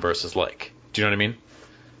this universe is like. Do you know what I mean?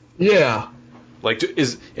 Yeah. Like,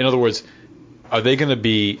 in other words, are they going to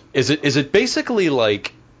be? Is it basically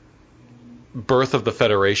like Birth of the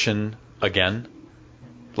Federation again?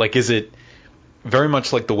 Like, is it very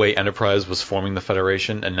much like the way Enterprise was forming the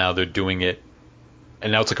Federation, and now they're doing it,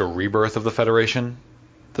 and now it's like a rebirth of the Federation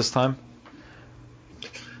this time?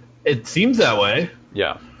 It seems that way.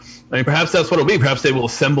 Yeah. I mean, perhaps that's what it'll be. Perhaps they will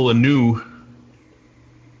assemble a new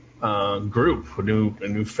group, a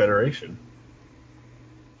new federation.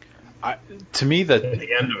 To me, that at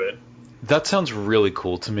the end of it, that sounds really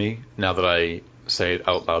cool to me. Now that I say it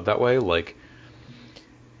out loud that way, like,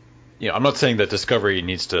 I'm not saying that Discovery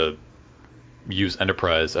needs to use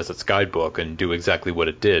Enterprise as its guidebook and do exactly what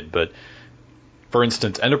it did, but for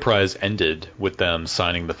instance, Enterprise ended with them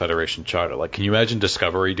signing the Federation Charter. Like, can you imagine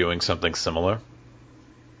Discovery doing something similar?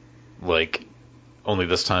 Like, only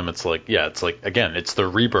this time it's like, again, it's the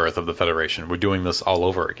rebirth of the Federation. We're doing this all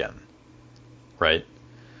over again. Right?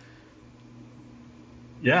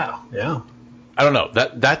 Yeah. I don't know.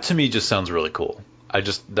 That to me just sounds really cool.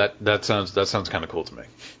 That sounds kind of cool to me.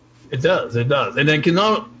 It does. And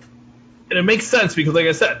it makes sense because, like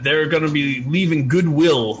I said, they're going to be leaving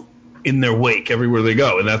goodwill in their wake everywhere they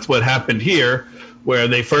go, and that's what happened here, where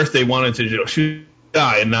they wanted to shoot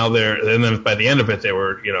die, and then by the end of it they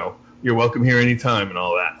were, you're welcome here anytime and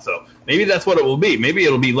all that. So maybe that's what it will be. Maybe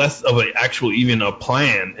it'll be less of an actual even a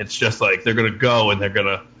plan. It's just like they're going to go and they're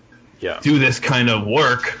going to do this kind of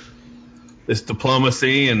work, this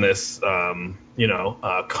diplomacy and this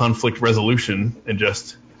conflict resolution, and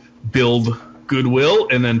just build goodwill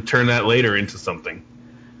and then turn that later into something.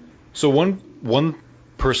 So one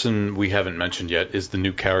person we haven't mentioned yet is the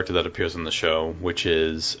new character that appears on the show, which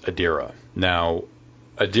is Adira. Now,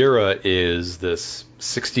 Adira is this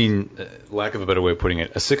 16, lack of a better way of putting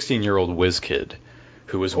it, a 16-year-old whiz kid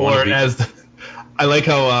who was I like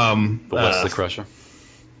how the Wesley Crusher.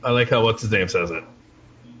 I like how what's his name says it.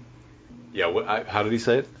 Yeah, how did he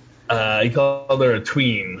say it? He called her a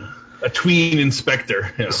tween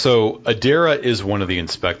inspector. Yeah. So Adira is one of the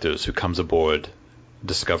inspectors who comes aboard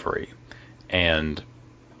Discovery, and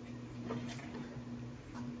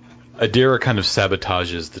Adira kind of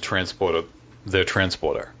sabotages their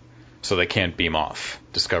transporter, so they can't beam off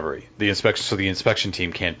Discovery. The inspection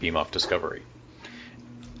team can't beam off Discovery,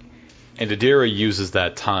 and Adira uses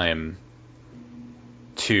that time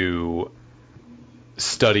to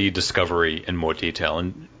study Discovery in more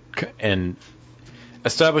detail and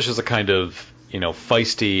establishes a kind of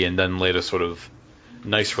feisty and then later sort of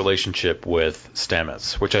nice relationship with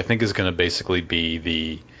Stamets, which I think is going to basically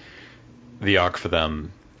be the arc for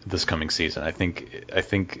them this coming season. I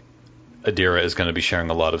think Adira is going to be sharing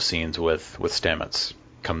a lot of scenes with Stamets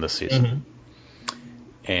come this season. Mm-hmm.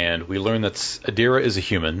 And we learn that Adira is a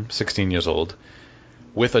human, 16 years old,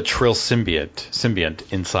 with a Trill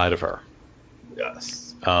symbiont inside of her.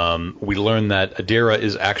 Yes. We learn that Adira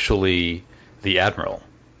is actually the admiral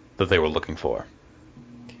that they were looking for.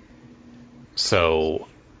 So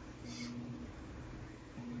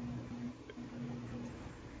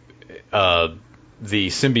the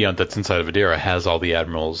symbiont that's inside of Adira has all the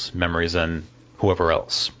admiral's memories and whoever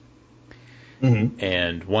else.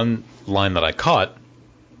 And one line that I caught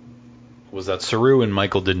was that Saru and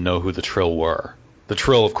Michael didn't know who the Trill were. The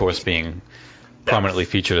Trill, of course, being prominently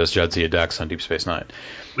featured as Jadzia Dax on Deep Space Nine.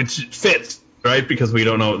 Which fits, right? Because they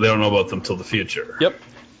don't know about them till the future. Yep.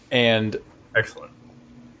 And excellent.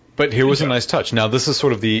 But here was a nice touch. Now,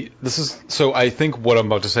 so I think what I'm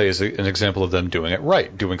about to say is an example of them doing it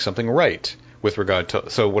right, doing something right with regard to.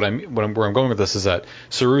 So where I'm going with this is that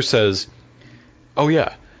Saru says, "Oh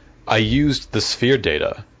yeah, I used the sphere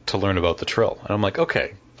data to learn about the Trill," and I'm like,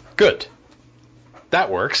 "Okay, good,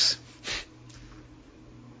 that works."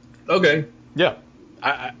 Okay. Yeah,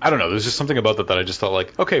 I don't know. There's just something about that I just thought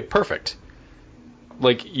like, okay, perfect.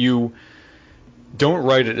 Like, you don't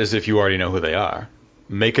write it as if you already know who they are.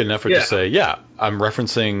 Make an effort to say, yeah, I'm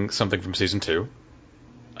referencing something from season 2.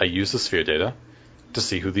 I use the sphere data to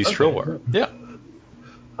see who these Trill were. Yeah.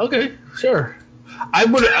 Okay, sure. I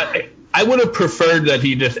would have preferred that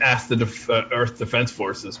he just asked the Earth Defense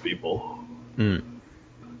Forces people.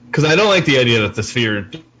 Because I don't like the idea that the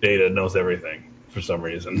sphere data knows everything for some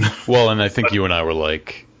reason. Well, and I think you and I were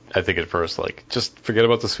like, I think at first, like, just forget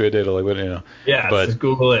about the sphere data, like, what, you know. Yeah, but just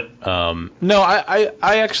Google it. No, I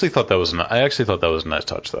actually thought that was a nice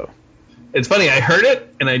touch, though. It's funny, I heard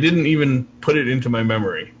it and I didn't even put it into my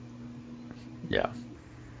memory. Yeah.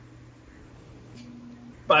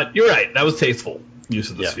 But you're right, that was tasteful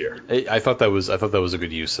use of the sphere. I thought that was a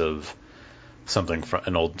good use of something from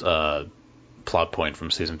an old plot point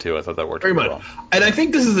from season 2. I thought that worked very much. Well. And I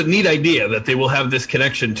think this is a neat idea that they will have this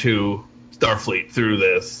connection to Starfleet through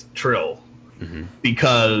this Trill,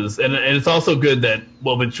 because and it's also good that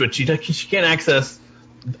but she can't access.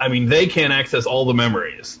 I mean, they can't access all the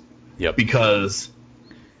memories. Yep. Because,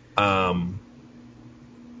 otherwise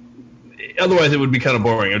it would be kind of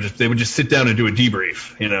boring. They would just sit down and do a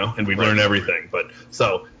debrief, and we'd learn everything. But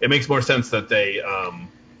so it makes more sense that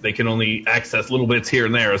they can only access little bits here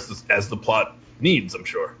and there as the plot needs. I'm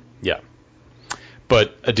sure. Yeah.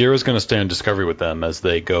 But Adira's going to stay on Discovery with them as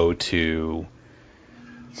they go to...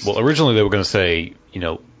 Well, originally they were going to say,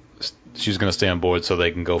 she's going to stay on board so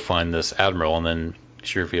they can go find this admiral, and then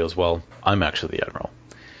she reveals, well, I'm actually the admiral.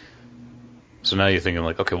 So now you're thinking,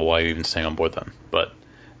 like, okay, well, why are you even staying on board then? But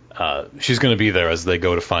she's going to be there as they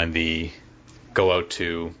go out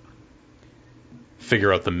to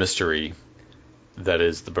figure out the mystery that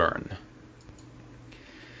is the burn.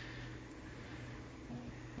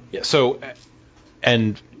 Yeah, so...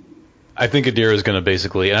 And I think Adira is going to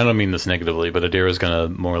basically, and I don't mean this negatively, but Adira is going to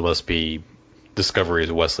more or less be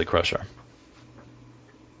Discovery's Wesley Crusher.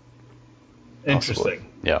 Interesting. Possibly.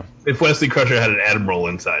 Yeah. If Wesley Crusher had an admiral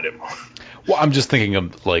inside him. Well, I'm just thinking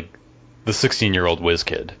of, like, the 16-year-old whiz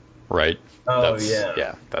kid, right? Oh, yeah.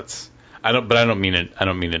 Yeah, I don't mean it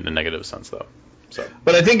in a negative sense, though. So.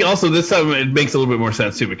 But I think also this time it makes a little bit more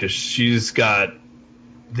sense, too, because she's got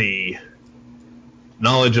the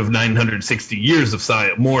knowledge of 960 years of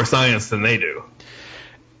science, more science than they do.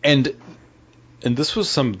 And this was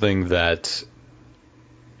something that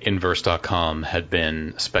Inverse.com had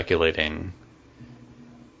been speculating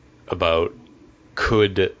about,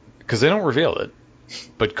 because they don't reveal it,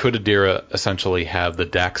 but could Adira essentially have the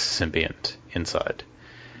Dax symbiont inside?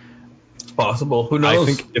 It's possible. Who knows?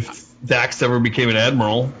 I think if Dax ever became an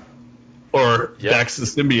admiral, or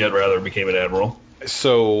Dax's symbiote rather became an admiral.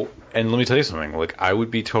 So... And let me tell you something, like, I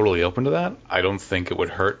would be totally open to that. I don't think it would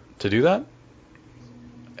hurt to do that.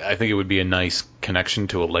 I think it would be a nice connection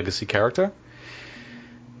to a legacy character.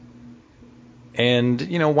 And,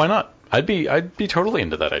 why not? I'd be totally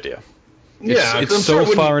into that idea. It's so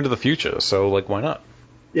far into the future, so, like, why not?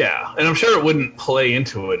 Yeah, and I'm sure it wouldn't play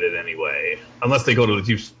into it in any way, unless they go to the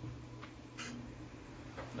Deep...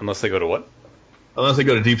 Unless they go to what? Unless they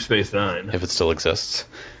go to Deep Space Nine. If it still exists.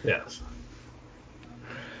 Yes.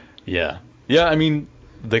 Yeah. Yeah, I mean,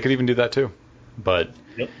 they could even do that too. But,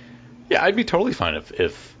 yeah, I'd be totally fine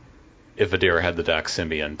if Adira had the Dax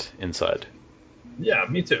symbiont inside. Yeah,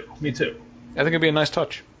 me too. I think it'd be a nice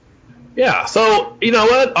touch. Yeah, so, you know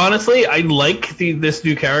what? Honestly, I like this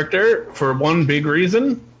new character for one big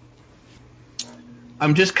reason.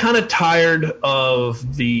 I'm just kind of tired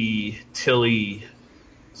of the Tilly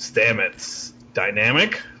Stamets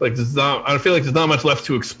dynamic. Like, I feel like there's not much left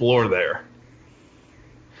to explore there.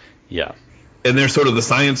 Yeah. And they're sort of the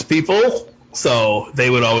science people, so they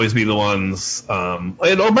would always be the ones.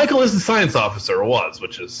 Michael is the science officer, or was,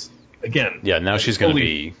 which is, again. Yeah, now she's going to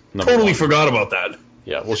be number one. Forgot about that.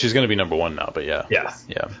 Yeah, well, she's going to be number one now, but yeah. Yeah.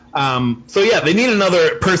 Yeah. So, yeah, they need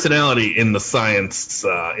another personality in the science,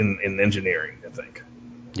 in engineering, I think.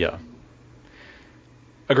 Yeah.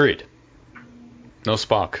 Agreed. No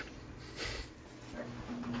Spock.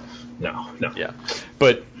 No. Yeah.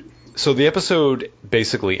 But... So the episode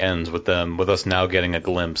basically ends with us now getting a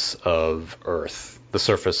glimpse of Earth, the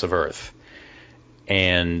surface of Earth.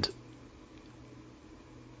 And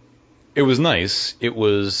it was nice. It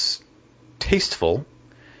was tasteful,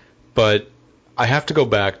 but I have to go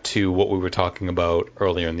back to what we were talking about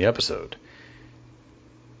earlier in the episode.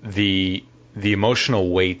 The emotional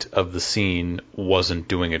weight of the scene wasn't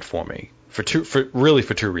doing it for me for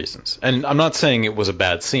two reasons. And I'm not saying it was a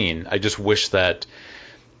bad scene. I just wish that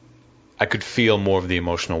I could feel more of the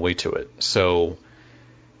emotional weight to it. So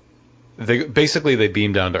they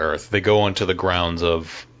beam down to Earth. They go onto the grounds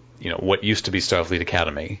of, what used to be Starfleet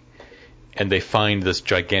Academy, and they find this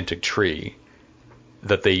gigantic tree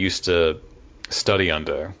that they used to study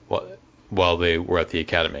under while they were at the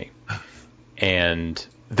Academy. And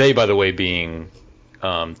they, by the way, being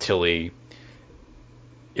Tilly,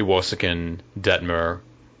 Iwasikin, Detmer,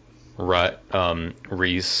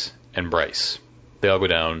 Reese, and Bryce. They all go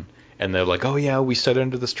down, and they're like, "Oh yeah, we studied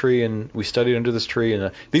under this tree, and these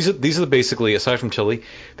are basically, aside from Tilly,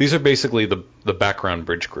 these are basically the background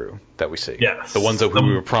bridge crew that we see. Yes, the ones that we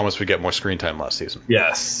were promised we'd get more screen time last season.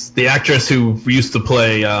 Yes, the actress who used to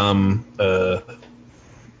play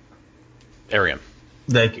Arian.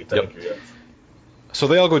 Thank you. Yes. So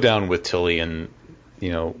they all go down with Tilly, and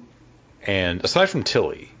and aside from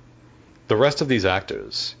Tilly, the rest of these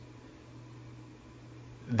actors,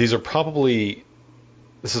 this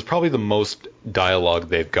is probably the most dialogue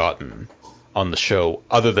they've gotten on the show,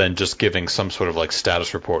 other than just giving some sort of like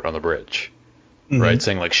status report on the bridge, right?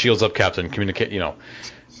 Saying like, "Shields up, Captain. Communicate."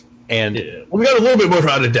 And we got a little bit more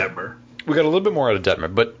out of Detmer.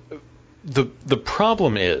 But the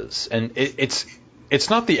problem is, and it's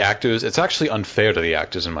not the actors. It's actually unfair to the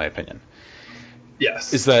actors, in my opinion.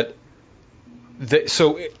 Yes. Is that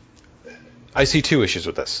I see two issues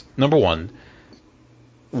with this. Number one,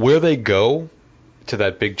 where they go to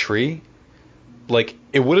that big tree, like,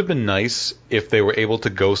 it would have been nice if they were able to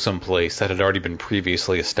go someplace that had already been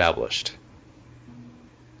previously established.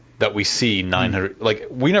 That we see 900... Like,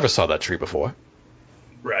 we never saw that tree before.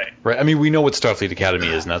 Right. I mean, we know what Starfleet Academy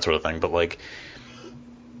is and that sort of thing, but, like,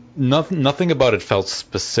 nothing about it felt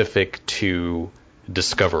specific to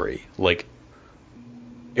Discovery. Like,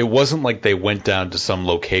 it wasn't like they went down to some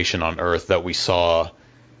location on Earth that we saw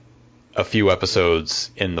a few episodes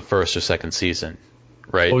in the first or second season,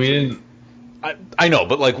 right? Well, we didn't... I know,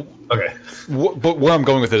 but like... Okay. But where I'm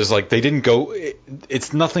going with it is, like, they didn't go...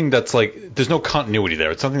 It's nothing that's, like... There's no continuity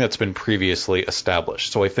there. It's something that's been previously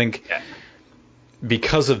established. So I think... Yeah.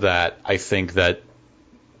 Because of that, I think that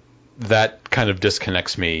kind of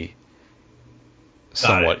disconnects me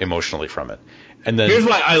somewhat emotionally from it. And then... Here's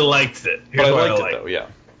why I liked it. But I liked it, though, yeah.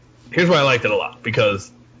 Here's why I liked it a lot.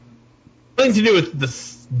 Because... Nothing to do with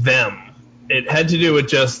them. It had to do with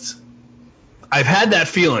just... I've had that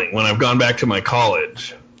feeling when I've gone back to my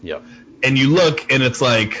college. Yep. And you look, and it's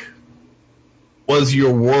like, was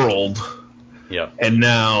your world. Yep. And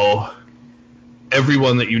now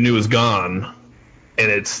everyone that you knew is gone, and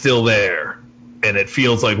it's still there. And it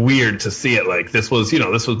feels like weird to see it. Like, this was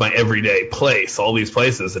my everyday place, all these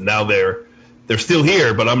places, and now they're still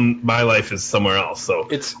here, but my life is somewhere else. So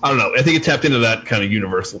I don't know. I think it tapped into that kind of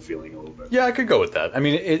universal feeling a little bit. Yeah, I could go with that. I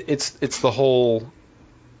mean, it's the whole...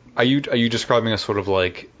 Are you describing a sort of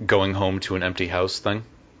like going home to an empty house thing?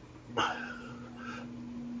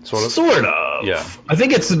 Sort of. Yeah. I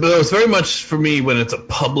think it was very much for me when it's a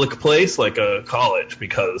public place like a college,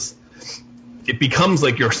 because it becomes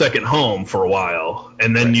like your second home for a while,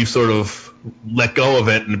 and then you sort of let go of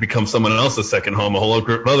it and it becomes someone else's second home, a whole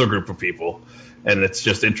other group of people, and it's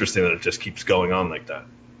just interesting that it just keeps going on like that.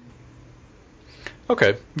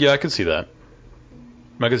 Okay. Yeah, I could see that.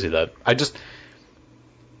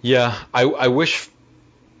 Yeah, I wish...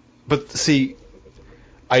 But, see,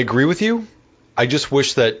 I agree with you. I just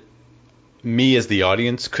wish that me as the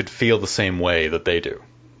audience could feel the same way that they do.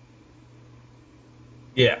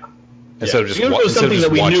 Yeah. Instead of just it was something that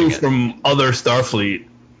we knew it from other Starfleet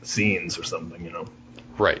scenes or something,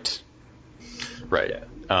 Right. Yeah.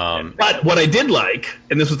 But what I did like,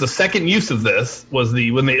 and this was the second use of this, was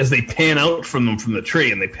as they pan out from the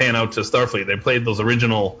tree and they pan out to Starfleet, they played those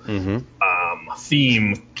original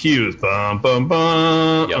theme cues, bum bum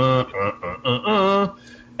bum, yep.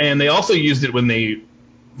 And they also used it when they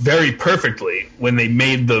made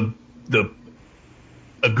the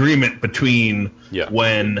agreement between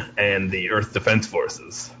Wen and the Earth Defense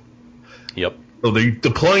Forces. Yep. So they're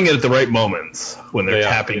deploying it at the right moments when they're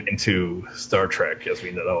tapping into Star Trek as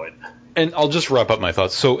we know it. And I'll just wrap up my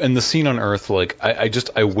thoughts. So in the scene on Earth, like,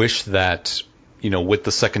 I wish that, with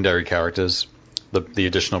the secondary characters, the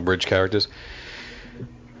additional bridge characters,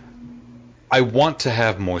 I want to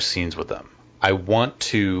have more scenes with them. I want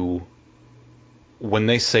to, when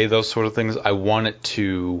they say those sort of things, I want it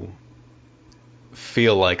to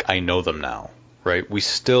feel like I know them now, right? We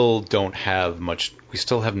still have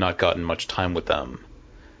not gotten much time with them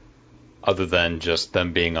other than just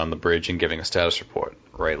them being on the bridge and giving a status report,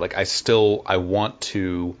 right? Like, I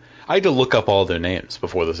had to look up all their names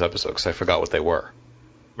before this episode because I forgot what they were.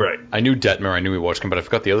 Right. I knew Detmer, I knew Iwatchkin, but I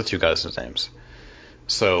forgot the other two guys' names.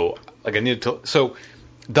 So, like, so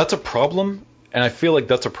that's a problem, and I feel like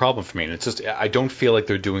that's a problem for me. And it's just, I don't feel like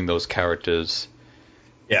they're doing those characters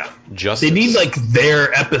justice. They need, like,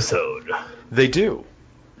 their episode. They do.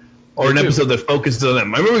 Or an episode that focuses on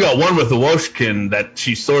them. I remember we got one with the Iwatchkin that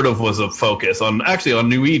she sort of was a focus on, actually on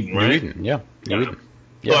New Eden, right? New Eden, yeah. New Eden.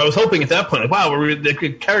 Yeah. So I was hoping at that point, like, wow,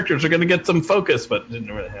 the characters are going to get some focus, but it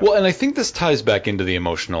didn't really happen. Well, and I think this ties back into the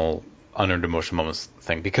unearned emotional moments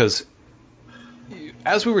thing, because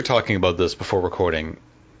as we were talking about this before recording,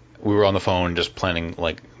 we were on the phone just planning,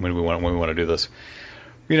 like, when we want to do this.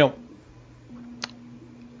 You know,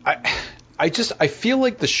 I feel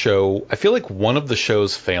like one of the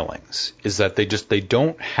show's failings is that they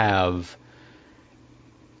don't have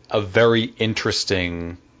a very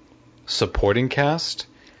interesting supporting cast.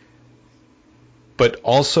 But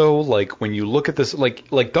also, like, when you look at this, like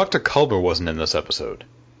Dr. Culber wasn't in this episode.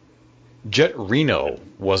 Jet Reno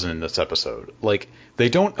wasn't in this episode. Like, they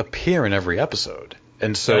don't appear in every episode.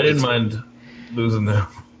 And so I didn't mind losing them.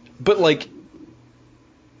 But, like,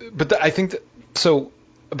 I think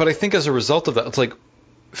as a result of that, it's like,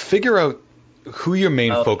 figure out who your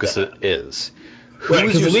main focus is. Right,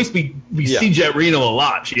 because at least we see Jet Reno a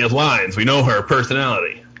lot. She has lines. We know her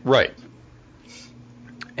personality. Right.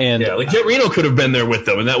 And like Jet Reno could have been there with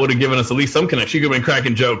them, and that would have given us at least some connection. She could have been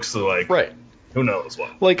cracking jokes, so, like, right. Who knows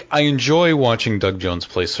what? Like, I enjoy watching Doug Jones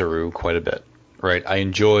play Saru quite a bit, right? I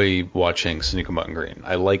enjoy watching Sonequa Martin Green.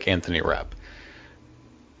 I like Anthony Rapp.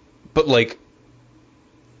 But, like,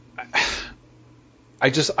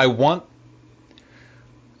 I want...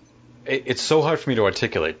 It's so hard for me to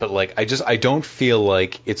articulate, but, like, I don't feel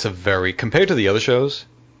like it's a very... Compared to the other shows,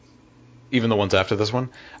 even the ones after this one,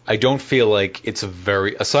 I don't feel like it's a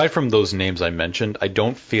very... Aside from those names I mentioned, I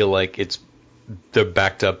don't feel like they're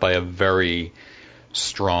backed up by a very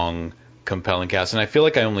strong, compelling cast. And I feel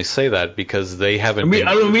like I only say that because they haven't we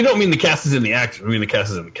don't mean the cast is in the action. We mean the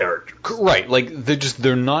cast is in the character. Right. Like,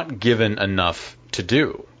 they're not given enough to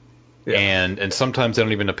do. Yeah. And sometimes they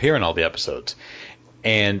don't even appear in all the episodes.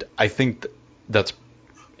 And I think that's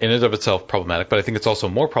in and of itself problematic, but I think it's also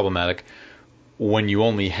more problematic when you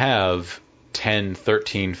only have 10,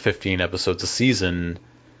 13, 15 episodes a season.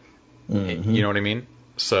 Mm-hmm. You know what I mean?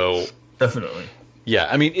 So... Definitely. Yeah,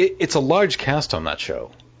 I mean, it's a large cast on that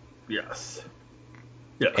show. Yes.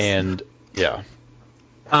 And, yeah.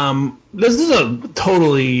 This is a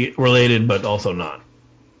totally related, but also not.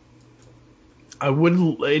 I would,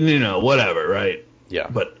 whatever, right? Yeah.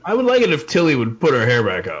 But I would like it if Tilly would put her hair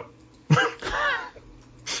back up.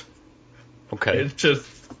 Okay. It's just,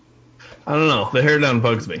 I don't know. The hair down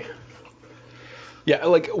bugs me. Yeah,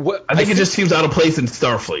 like, what? I think it just seems out of place in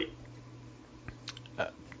Starfleet.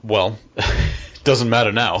 Well, doesn't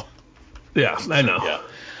matter now. Yeah, I know. Yeah.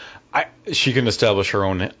 She can establish her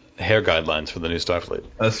own hair guidelines for the new Starfleet.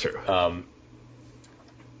 That's true.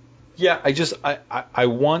 Yeah, I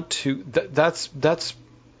want to... That's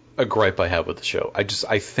a gripe I have with the show. I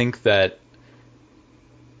think the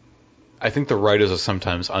writers are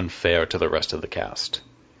sometimes unfair to the rest of the cast.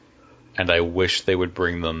 And I wish they would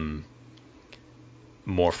bring them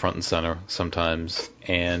more front and center sometimes.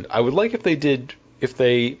 And I would like if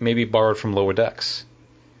they maybe borrowed from Lower Decks.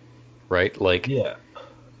 Right? Like, yeah.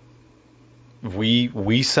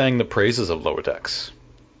 We sang the praises of Lower Decks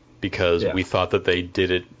because we thought that they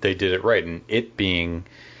did it right, and it being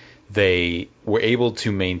they were able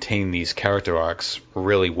to maintain these character arcs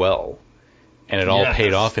really well, and it all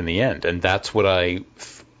paid off in the end, and that's what I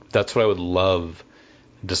would love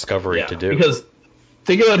Discovery to do. Because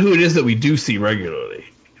think about who it is that we do see regularly.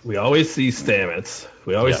 We always see Stamets.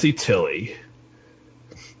 We always see Tilly.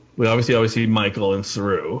 We obviously always see Michael and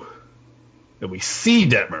Saru. And we see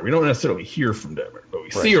Detmer. We don't necessarily hear from Detmer, but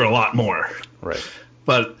we see her a lot more. Right.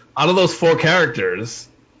 But out of those four characters,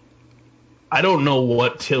 I don't know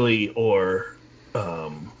what Tilly or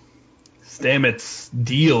Stamets'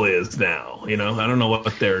 deal is now. I don't know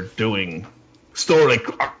what they're doing,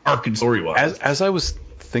 arc and story-wise. As I was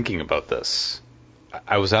thinking about this,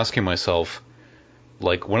 I was asking myself,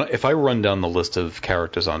 like, if I run down the list of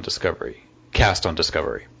characters on Discovery, cast on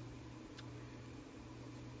Discovery,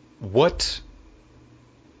 what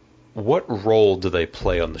role do they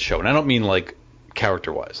play on the show? And I don't mean like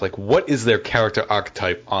character-wise? Like, what is their character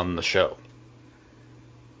archetype on the show?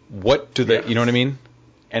 What do they, Yes. you know what I mean?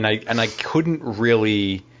 And I couldn't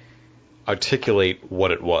really articulate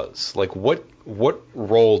what it was. Like, what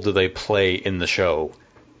role do they play in the show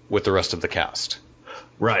with the rest of the cast?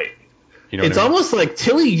 Right. You know, It's what I mean? almost like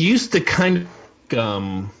Tilly used to kind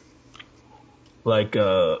of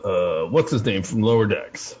what's his name from Lower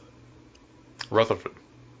Decks? Rutherford,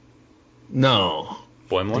 No,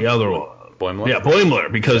 Boimler, the other one. Boimler. Yeah,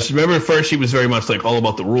 Boimler. Because remember, at first she was very much like all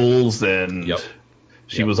about the rules, and Yep.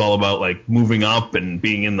 she was all about like moving up and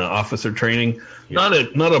being in the officer training.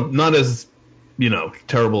 Yep. Not as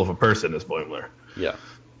terrible of a person as Boimler. Yeah.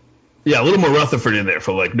 Yeah, a little more Rutherford in there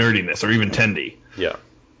for like nerdiness, or even Tendi. Yeah.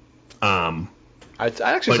 Um, I'd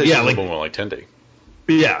actually But say yeah, she's a like- little more like Tendi.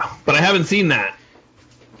 yeah, but I haven't seen that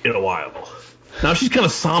in a while. Now she's kind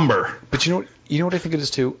of somber. But you know what I think it is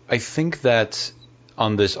too? I think that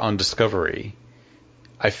on Discovery,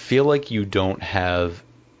 I feel like you don't have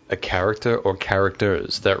a character or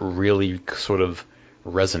characters that really sort of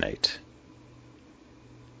resonate.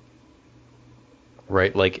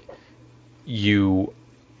 Right? Like you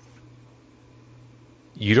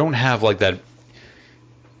don't have like that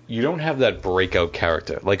breakout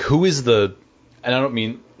character. Like who is the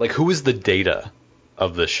Data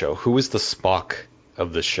of this show? Who is the Spock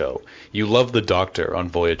of this show? You love the Doctor on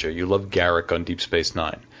Voyager. You love Garrick on Deep Space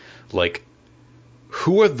Nine. Like,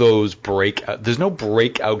 who are those breakout? There's no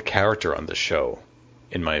breakout character on this show,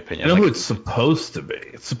 in my opinion. You know who it's supposed to be?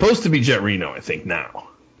 It's supposed to be Jet Reno, I think, now.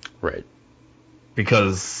 Right.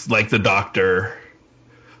 Because, like the Doctor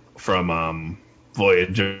from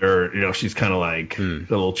Voyager, she's kind of like the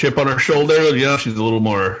little chip on her shoulder. She's a little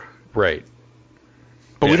more... Right.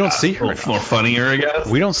 But we don't see her a little enough. more funnier, I guess.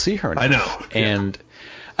 We don't see her enough. I know. And,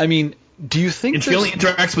 I mean, do you think And she only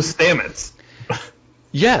interacts with Stamets.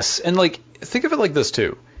 Yes, and like think of it like this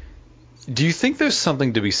too. Do you think there's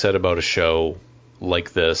something to be said about a show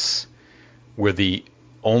like this where the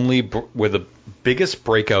biggest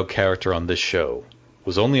breakout character on this show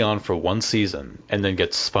was only on for one season and then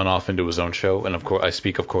gets spun off into his own show? And of course, I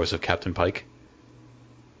speak of Captain Pike.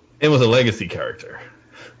 It was a legacy character.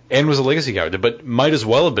 And was a legacy character, but might as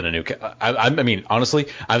well have been a new. I mean, honestly,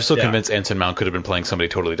 I'm still convinced Anson Mount could have been playing somebody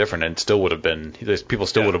totally different, and still would have been. People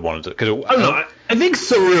still would have wanted to. Cause I don't know. I think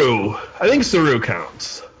Saru.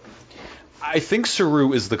 counts. I think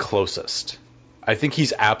Saru is the closest. I think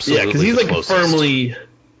he's absolutely because he's the like closest. firmly.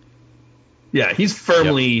 Yeah, he's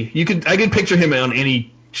firmly. Yep. I could picture him on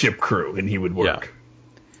any ship crew, and he would work. Yeah.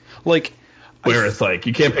 Like, whereas like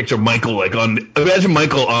you can't picture Michael imagine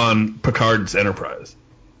Michael on Picard's Enterprise.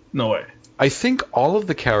 No way. I think all of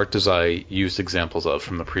the characters I used examples of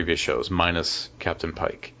from the previous shows, minus Captain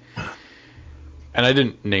Pike, and I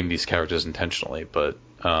didn't name these characters intentionally, but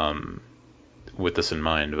with this in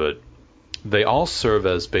mind, but they all serve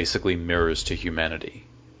as basically mirrors to humanity,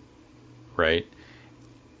 right?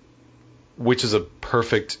 Which is a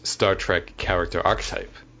perfect Star Trek character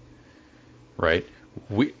archetype, right?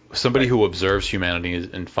 Somebody who observes humanity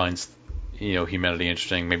and finds humanity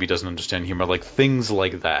interesting, maybe doesn't understand humor, like things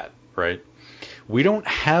like that, right? We don't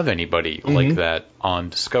have anybody like that on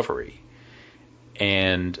Discovery.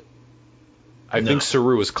 And I think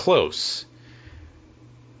Saru is close,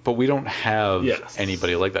 but we don't have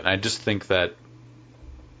anybody like that. And I just think that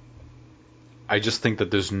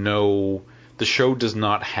the show does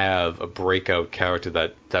not have a breakout character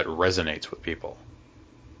that resonates with people.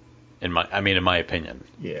 In my opinion.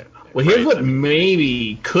 Yeah. Well, here's what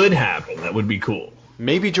maybe could happen that would be cool.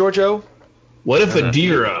 Maybe Giorgio? What if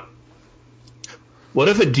Adira... all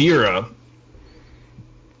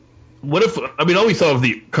we saw of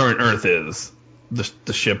the current Earth is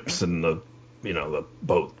the ships and the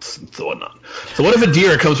boats and so whatnot. So what if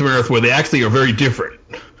Adira comes from Earth where they actually are very different?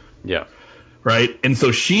 Yeah. Right? And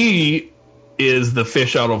so she is the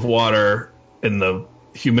fish out of water in the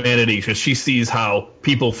humanity, because she sees how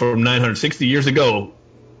people from 960 years ago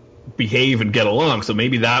behave and get along. So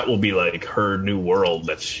maybe that will be like her new world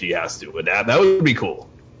that she has to adapt. That would be cool.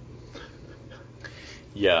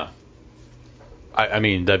 Yeah. I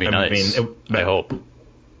mean, that'd be nice. I hope.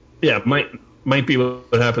 Yeah, might be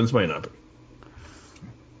what happens, might not be.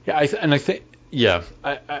 Yeah, I think. Yeah,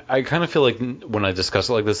 I kind of feel like when I discuss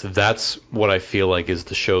it like this, that's what I feel like is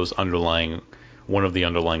the show's one of the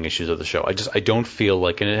underlying issues of the show. I don't feel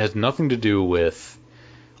like, and it has nothing to do with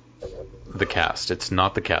the cast. It's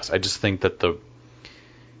not the cast. I just think that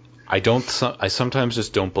I sometimes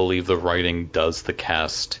just don't believe the writing does the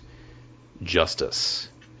cast justice.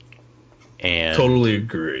 And totally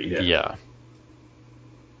agree.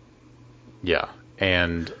 Yeah.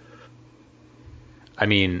 And I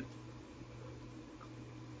mean,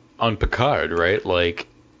 on Picard, right? Like,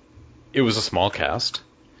 it was a small cast.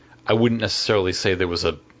 I wouldn't necessarily say there was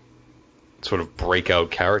a sort of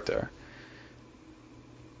breakout character,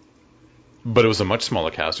 but it was a much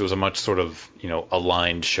smaller cast. It was a much sort of,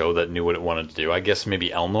 aligned show that knew what it wanted to do. I guess maybe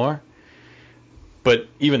Elnor. But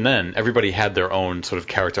even then, everybody had their own sort of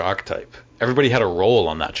character archetype. Everybody had a role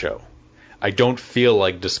on that show. I don't feel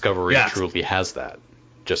like Discovery truly has that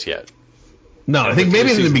just yet. No, I think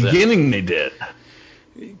maybe in the beginning they did.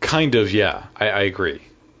 Kind of, yeah. I agree.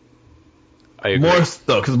 More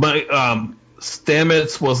so, because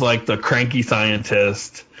Stamets was like the cranky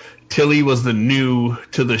scientist. Tilly was the new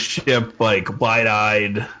to the ship, like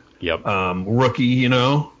wide-eyed rookie,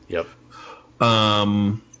 Yep.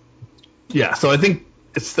 Yeah, so I think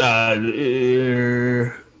it's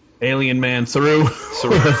Alien Man Saru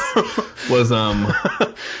was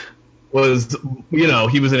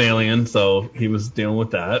he was an alien, so he was dealing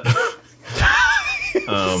with that.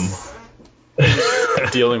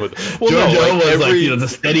 Dealing with JoJo was the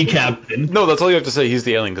steady captain. No, that's all you have to say. He's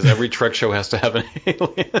the alien because every Trek show has to have an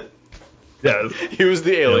alien. Yeah, he was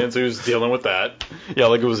the alien, so he was dealing with that. Yeah,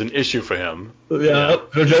 like it was an issue for him. Yeah.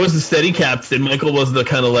 JoJo was the steady captain. Michael was the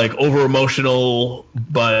kind of like over emotional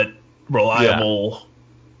but reliable.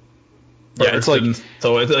 Yeah, it's like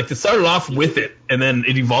so. It's like it started off with it, and then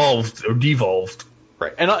it evolved or devolved.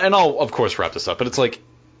 Right, and I'll of course wrap this up, but it's like,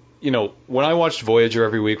 when I watched Voyager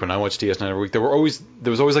every week, when I watched DS9 every week, there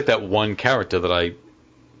was always like that one character that I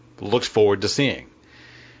looked forward to seeing.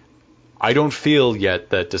 I don't feel yet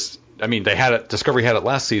that Discovery had it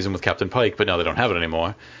last season with Captain Pike, but now they don't have it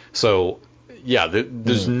anymore. So, yeah,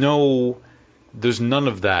 there's none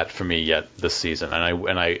of that for me yet this season,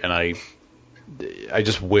 and I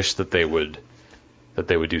just wish that they would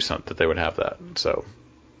do something, that they would have that. So,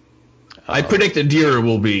 I predict Adira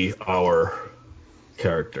will be our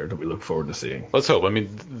character that we look forward to seeing. Let's hope. I mean,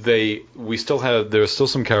 there are still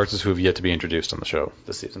some characters who have yet to be introduced on the show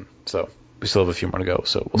this season, so we still have a few more to go.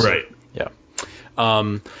 So we'll see. Yeah.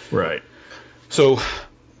 Right. So,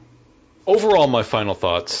 overall, my final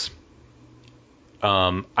thoughts.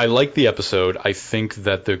 I like the episode. I think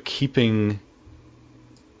that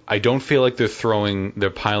I don't feel like they're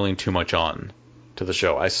piling too much on to the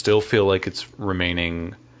show. I still feel like it's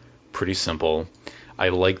remaining pretty simple. I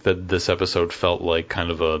like that this episode felt like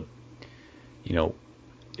kind of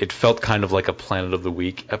it felt kind of like a Planet of the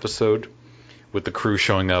Week episode, with the crew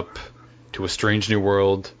showing up to a strange new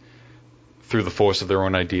world through the force of their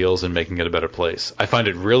own ideals and making it a better place. I find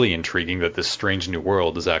it really intriguing that this strange new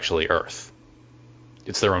world is actually Earth.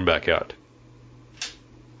 It's their own backyard.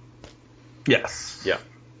 Yes. Yeah.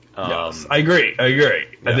 Yes. I agree. Yeah.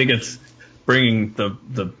 I think it's bringing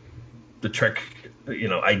the Trek,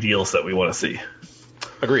 ideals that we want to see.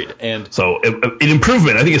 Agreed. And so an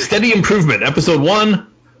improvement. I think a steady improvement. Episode 1,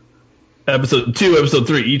 Episode 2, Episode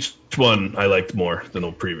 3. Each one I liked more than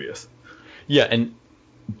the previous. Yeah, and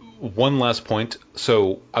one last point.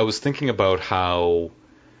 So I was thinking about how,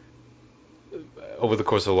 over the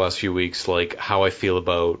course of the last few weeks, like how I feel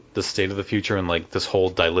about the state of the future and like this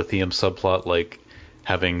whole dilithium subplot, like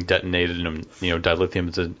having detonated and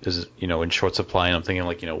dilithium is in short supply. And I'm thinking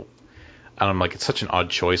like and I'm like, it's such an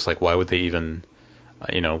odd choice. Like why would they even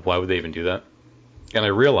do that? And I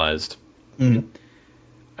realized,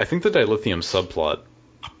 I think the dilithium subplot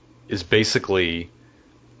is basically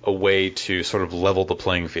a way to sort of level the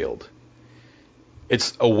playing field.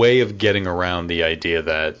 It's a way of getting around the idea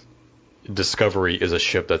that Discovery is a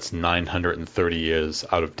ship that's 930 years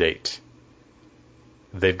out of date.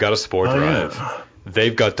 They've got a spore drive. Yeah.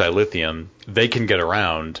 They've got dilithium. They can get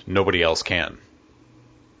around. Nobody else can.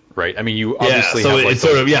 Right? I mean, you obviously have like... it's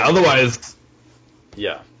sort of, otherwise...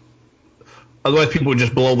 Yeah. Otherwise, people would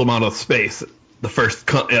just blow them out of space the first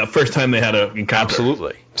time they had an encounter.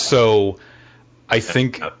 Absolutely. So... I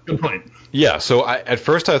think good point. Yeah, so at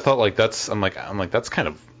first I thought like that's kind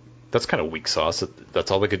of weak sauce.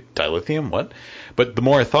 That's all they could dilithium. What? But the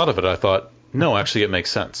more I thought of it, I thought no, actually it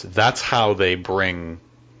makes sense. That's how they give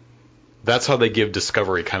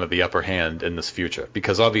Discovery kind of the upper hand in this future,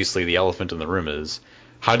 because obviously the elephant in the room is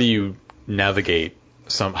how do you navigate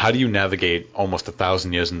almost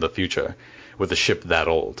 1,000 years into the future with a ship that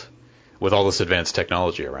old, with all this advanced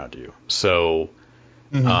technology around you. So.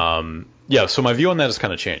 Yeah, so my view on that has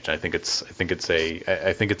kind of changed. I think it's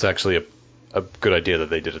actually a good idea that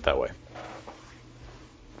they did it that way.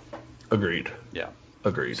 Agreed. Yeah.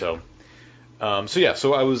 Agreed. So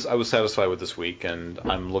I was satisfied with this week, and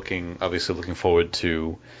I'm looking forward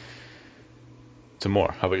to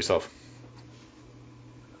more. How about yourself?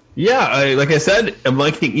 Yeah, like I said, I'm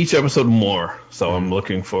liking each episode more. So I'm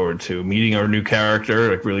looking forward to meeting our new character,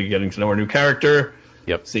 like really getting to know our new character.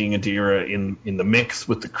 Yep. Seeing Adira in the mix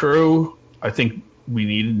with the crew, I think we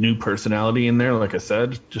needed new personality in there. Like I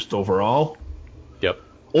said, just overall. Yep.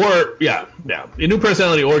 Or a new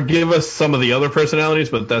personality, or give us some of the other personalities,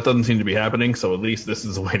 but that doesn't seem to be happening. So at least this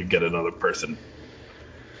is a way to get another person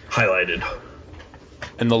highlighted.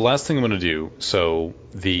 And the last thing I'm going to do,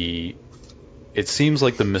 it seems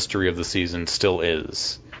like the mystery of the season still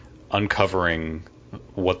is uncovering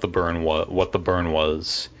what the burn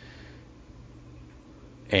was,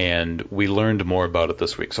 and we learned more about it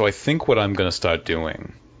this week. So I think what I'm going to start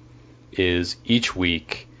doing is each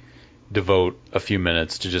week devote a few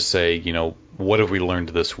minutes to just say, what have we learned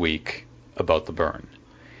this week about the burn?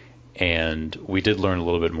 And we did learn a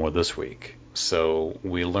little bit more this week. So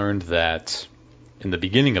we learned that in the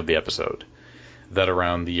beginning of the episode, that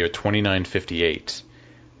around the year 2958,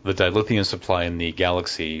 the dilithium supply in the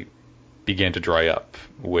galaxy began to dry up,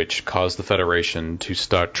 which caused the Federation to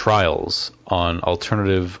start trials on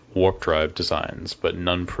alternative warp drive designs, but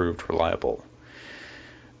none proved reliable.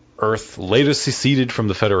 Earth later seceded from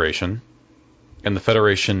the Federation, and the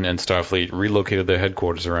Federation and Starfleet relocated their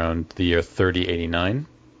headquarters around the year 3089,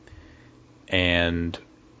 and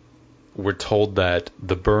we're told that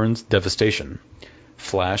the burn's devastation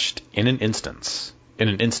flashed in an instant,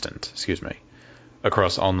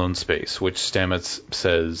 across all known space, which Stamets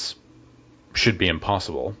says should be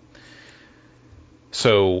impossible.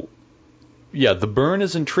 So, yeah, the burn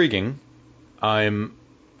is intriguing. I'm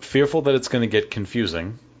fearful that it's going to get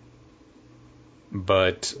confusing,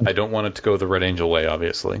 but I don't want it to go the Red Angel way,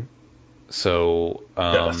 obviously. So,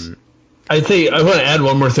 yes. I want to add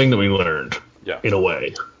one more thing that we learned. Yeah. In a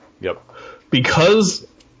way. Yep. Because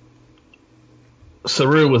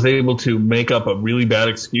Saru was able to make up a really bad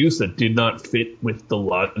excuse that did not fit with the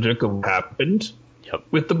logic of what happened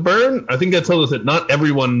with the burn. I think that tells us that not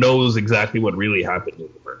everyone knows exactly what really happened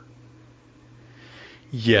with the burn.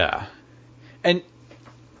 Yeah. And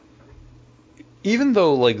even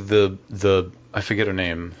though like the I forget her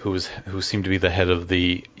name, who seemed to be the head of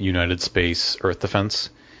the United Space Earth Defense,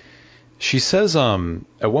 she says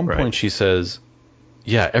at one point she says,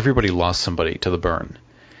 yeah, everybody lost somebody to the burn.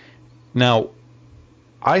 Now,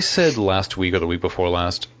 I said last week or the week before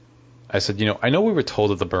last, I said, I know we were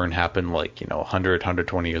told that the burn happened 100,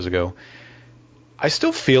 120 years ago. I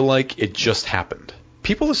still feel like it just happened.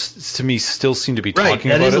 People, to me, still seem to be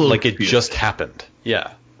talking about it like it just happened.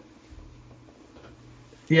 Yeah.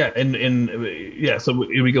 Yeah, so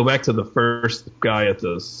we go back to the first guy at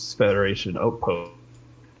the Federation outpost,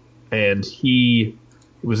 and it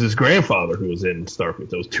was his grandfather who was in Starfleet.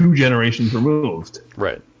 That was 2 generations removed.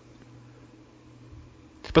 Right.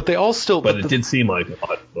 But they all still... But it did seem like a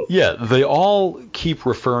lot. Yeah, they all keep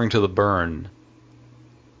referring to the burn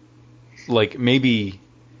like maybe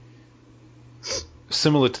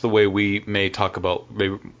similar to the way we may talk about...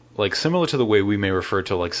 similar to the way we may refer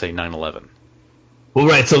to, say, 9/11. Well,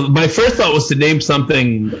 right, so my first thought was to name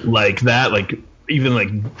something like that,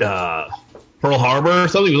 even Pearl Harbor or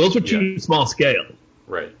something. Those were too small scale.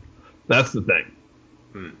 Right. That's the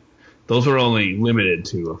thing. Those were only limited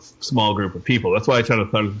to a small group of people. That's why I try to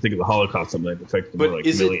think of the Holocaust, something that affected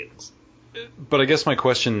millions. But I guess my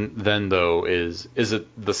question then, though, is it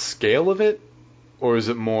the scale of it, or is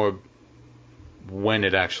it more when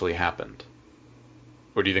it actually happened?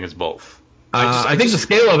 Or do you think it's both? I think the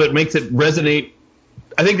scale of it makes it resonate.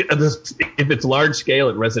 I think if it's large scale,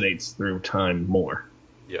 it resonates through time more.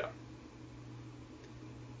 Yeah.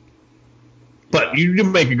 But you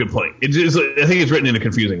make a good point. I think it's written in a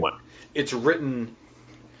confusing one. It's written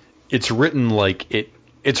like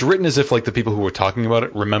it's written as if the people who were talking about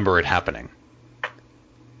it remember it happening.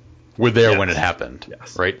 We're there when it happened.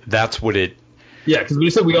 Yes. Right? That's what it... Yeah, because we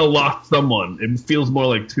said we all lost someone. It feels more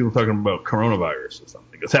like people talking about coronavirus or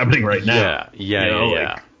something. It's happening right now.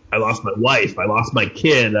 Yeah. I lost my wife. I lost my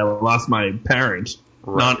kid. I lost my parents.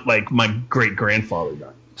 Right. Not like my great-grandfather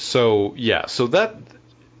died. So, yeah. So that...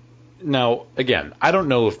 Now, again, I don't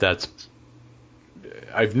know if that's...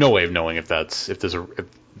 I have no way of knowing if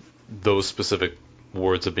those specific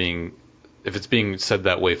words are being... If it's being said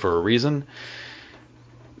that way for a reason.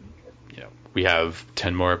 We have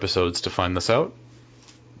 10 more episodes to find this out.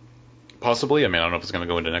 Possibly. I mean, I don't know if it's going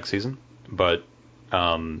to go into next season. But...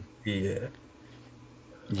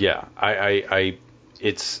 Yeah, I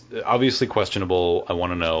it's obviously questionable. I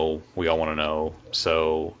want to know. We all want to know.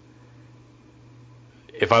 So,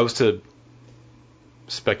 if I was to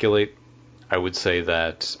speculate, I would say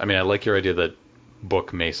that... I mean, I like your idea that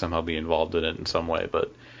Book may somehow be involved in it in some way,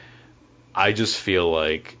 but I just feel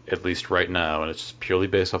like, at least right now, and it's just purely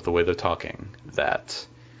based off the way they're talking, that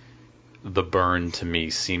the burn to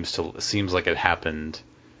me seems like it happened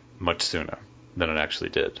much sooner. than it actually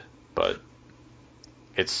did. But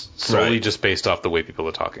it's solely just based off the way people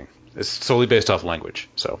are talking. It's solely based off language.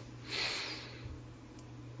 So.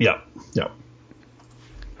 Yeah. All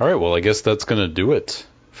right. Well, I guess that's gonna do it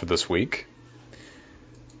for this week.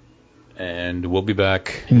 And we'll be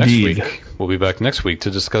back next week. We'll be back next week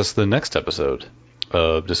to discuss the next episode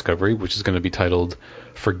of Discovery, which is going to be titled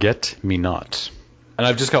Forget Me Not. And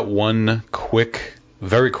I've just got one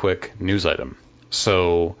very quick news item.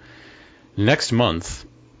 So next month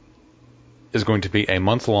is going to be a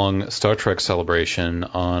month-long Star Trek celebration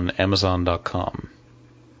on Amazon.com.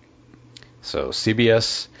 So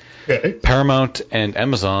CBS, Paramount, and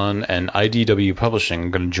Amazon and IDW Publishing are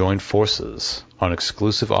going to join forces on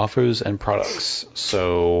exclusive offers and products.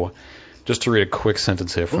 So, just to read a quick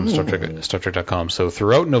sentence here from StarTrek.com. So,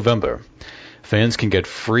 throughout November, fans can get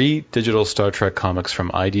free digital Star Trek comics from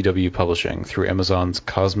IDW Publishing through Amazon's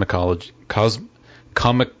Comixology.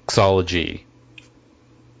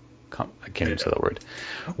 I can't even say that word.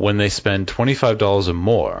 When they spend $25 or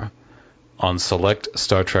more on select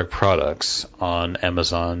Star Trek products on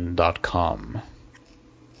Amazon.com.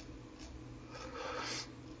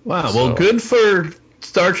 Wow, well, good for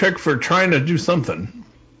Star Trek for trying to do something,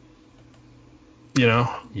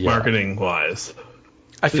 marketing-wise.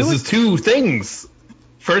 This is two things.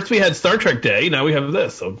 First we had Star Trek Day, now we have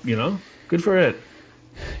this, so, good for it.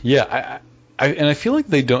 Yeah, I feel like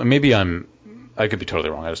they don't, maybe I could be totally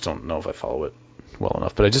wrong, I just don't know if I follow it well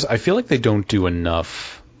enough, but I feel like they don't do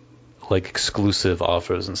enough like exclusive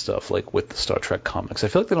offers and stuff like with the Star Trek comics. I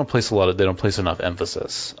feel like they don't place enough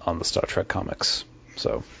emphasis on the Star Trek comics.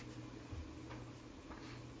 So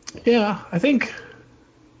yeah, I don't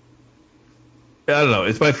know.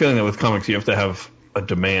 It's my feeling that with comics you have to have a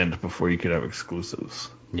demand before you can have exclusives.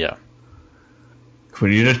 Yeah.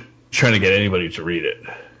 When you're just trying to get anybody to read it,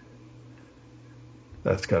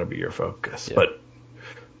 that's got to be your focus. Yeah. But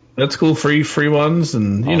that's cool, free ones,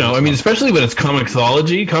 and especially when it's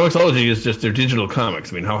Comixology. Comixology is just their digital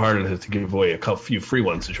comics. I mean, how hard is it to give away a few free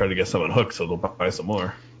ones to try to get someone hooked so they'll buy some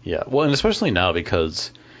more? Yeah, well, and especially now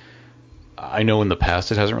because I know in the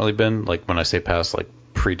past it hasn't really been, like when I say past, like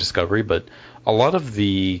pre-Discovery, but a lot of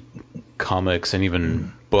the comics and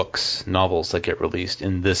even books, novels that get released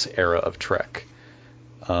in this era of Trek,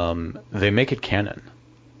 they make it canon.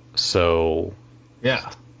 So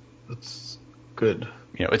yeah, that's good.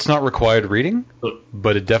 It's not required reading,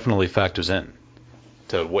 but it definitely factors in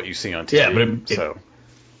to what you see on TV. Yeah, but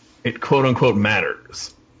it quote unquote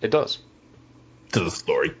matters. It does to the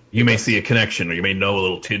story. You may see a connection, or you may know a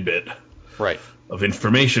little tidbit, of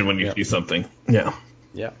information when you see something. Yeah.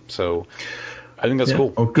 Yeah. So I think that's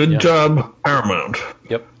cool. Oh, good job, Paramount.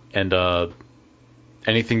 Yep. And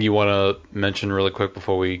anything you want to mention really quick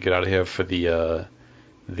before we get out of here for the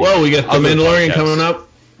well, we got The Mandalorian coming up.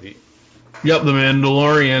 Yep, The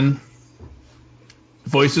Mandalorian.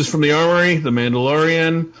 Voices from the Armory, The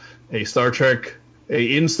Mandalorian, in Star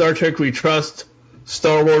Trek We Trust,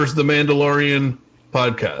 Star Wars The Mandalorian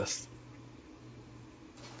podcast.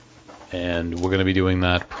 And we're going to be doing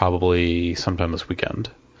that probably sometime this weekend.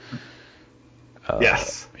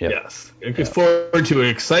 Yes. Looking forward to an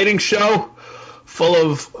exciting show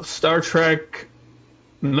full of Star Trek,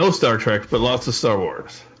 no Star Trek, but lots of Star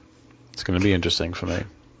Wars. It's going to be interesting for me.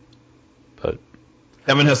 But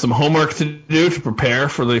Evan has some homework to do to prepare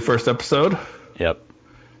for the first episode. Yep.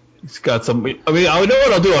 He's got some. I know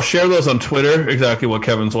what I'll do. I'll share those on Twitter, exactly what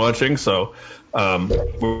Kevin's watching. So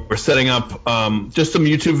we're setting up just some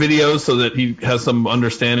YouTube videos so that he has some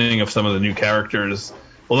understanding of some of the new characters.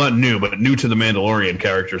 Well, not new, but new to the Mandalorian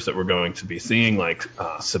characters that we're going to be seeing, like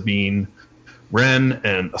Sabine Wren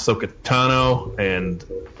and Ahsoka Tano, and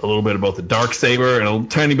a little bit about the Darksaber, and a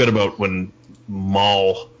tiny bit about when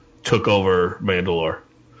Maul took over Mandalore.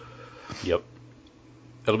 Yep.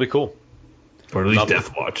 It'll be cool. Or at least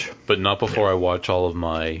Death Watch. But not before I watch all of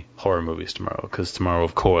my horror movies tomorrow, because tomorrow,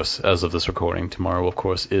 of course, as of this recording,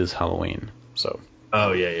 is Halloween. So.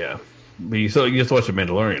 Oh, yeah. So you have to watch The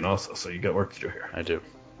Mandalorian also, so you got work to do here. I do,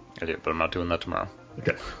 but I'm not doing that tomorrow.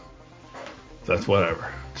 Okay. That's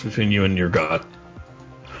whatever. It's between you and your god.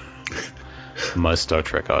 My Star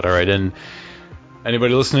Trek god. All right, and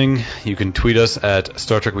anybody listening, you can tweet us at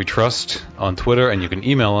Star Trek We Trust on Twitter, and you can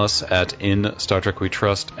email us at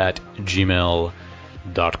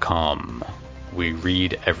instartrekwetrust@gmail.com. We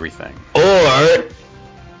read everything. Or,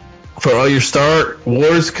 for all your Star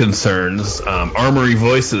Wars concerns, Armory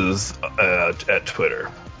Voices at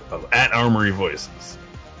Twitter. At Armory Voices.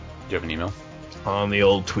 Do you have an email? On the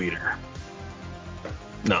old tweeter.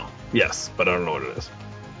 No. Yes, but I don't know what it is.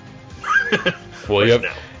 Well,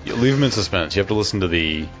 you leave them in suspense. You have to listen to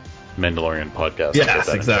the Mandalorian podcast. Yes,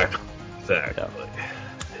 exactly. Exactly.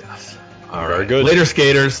 Yes. All Very right. good. Later,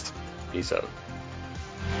 skaters. Peace out.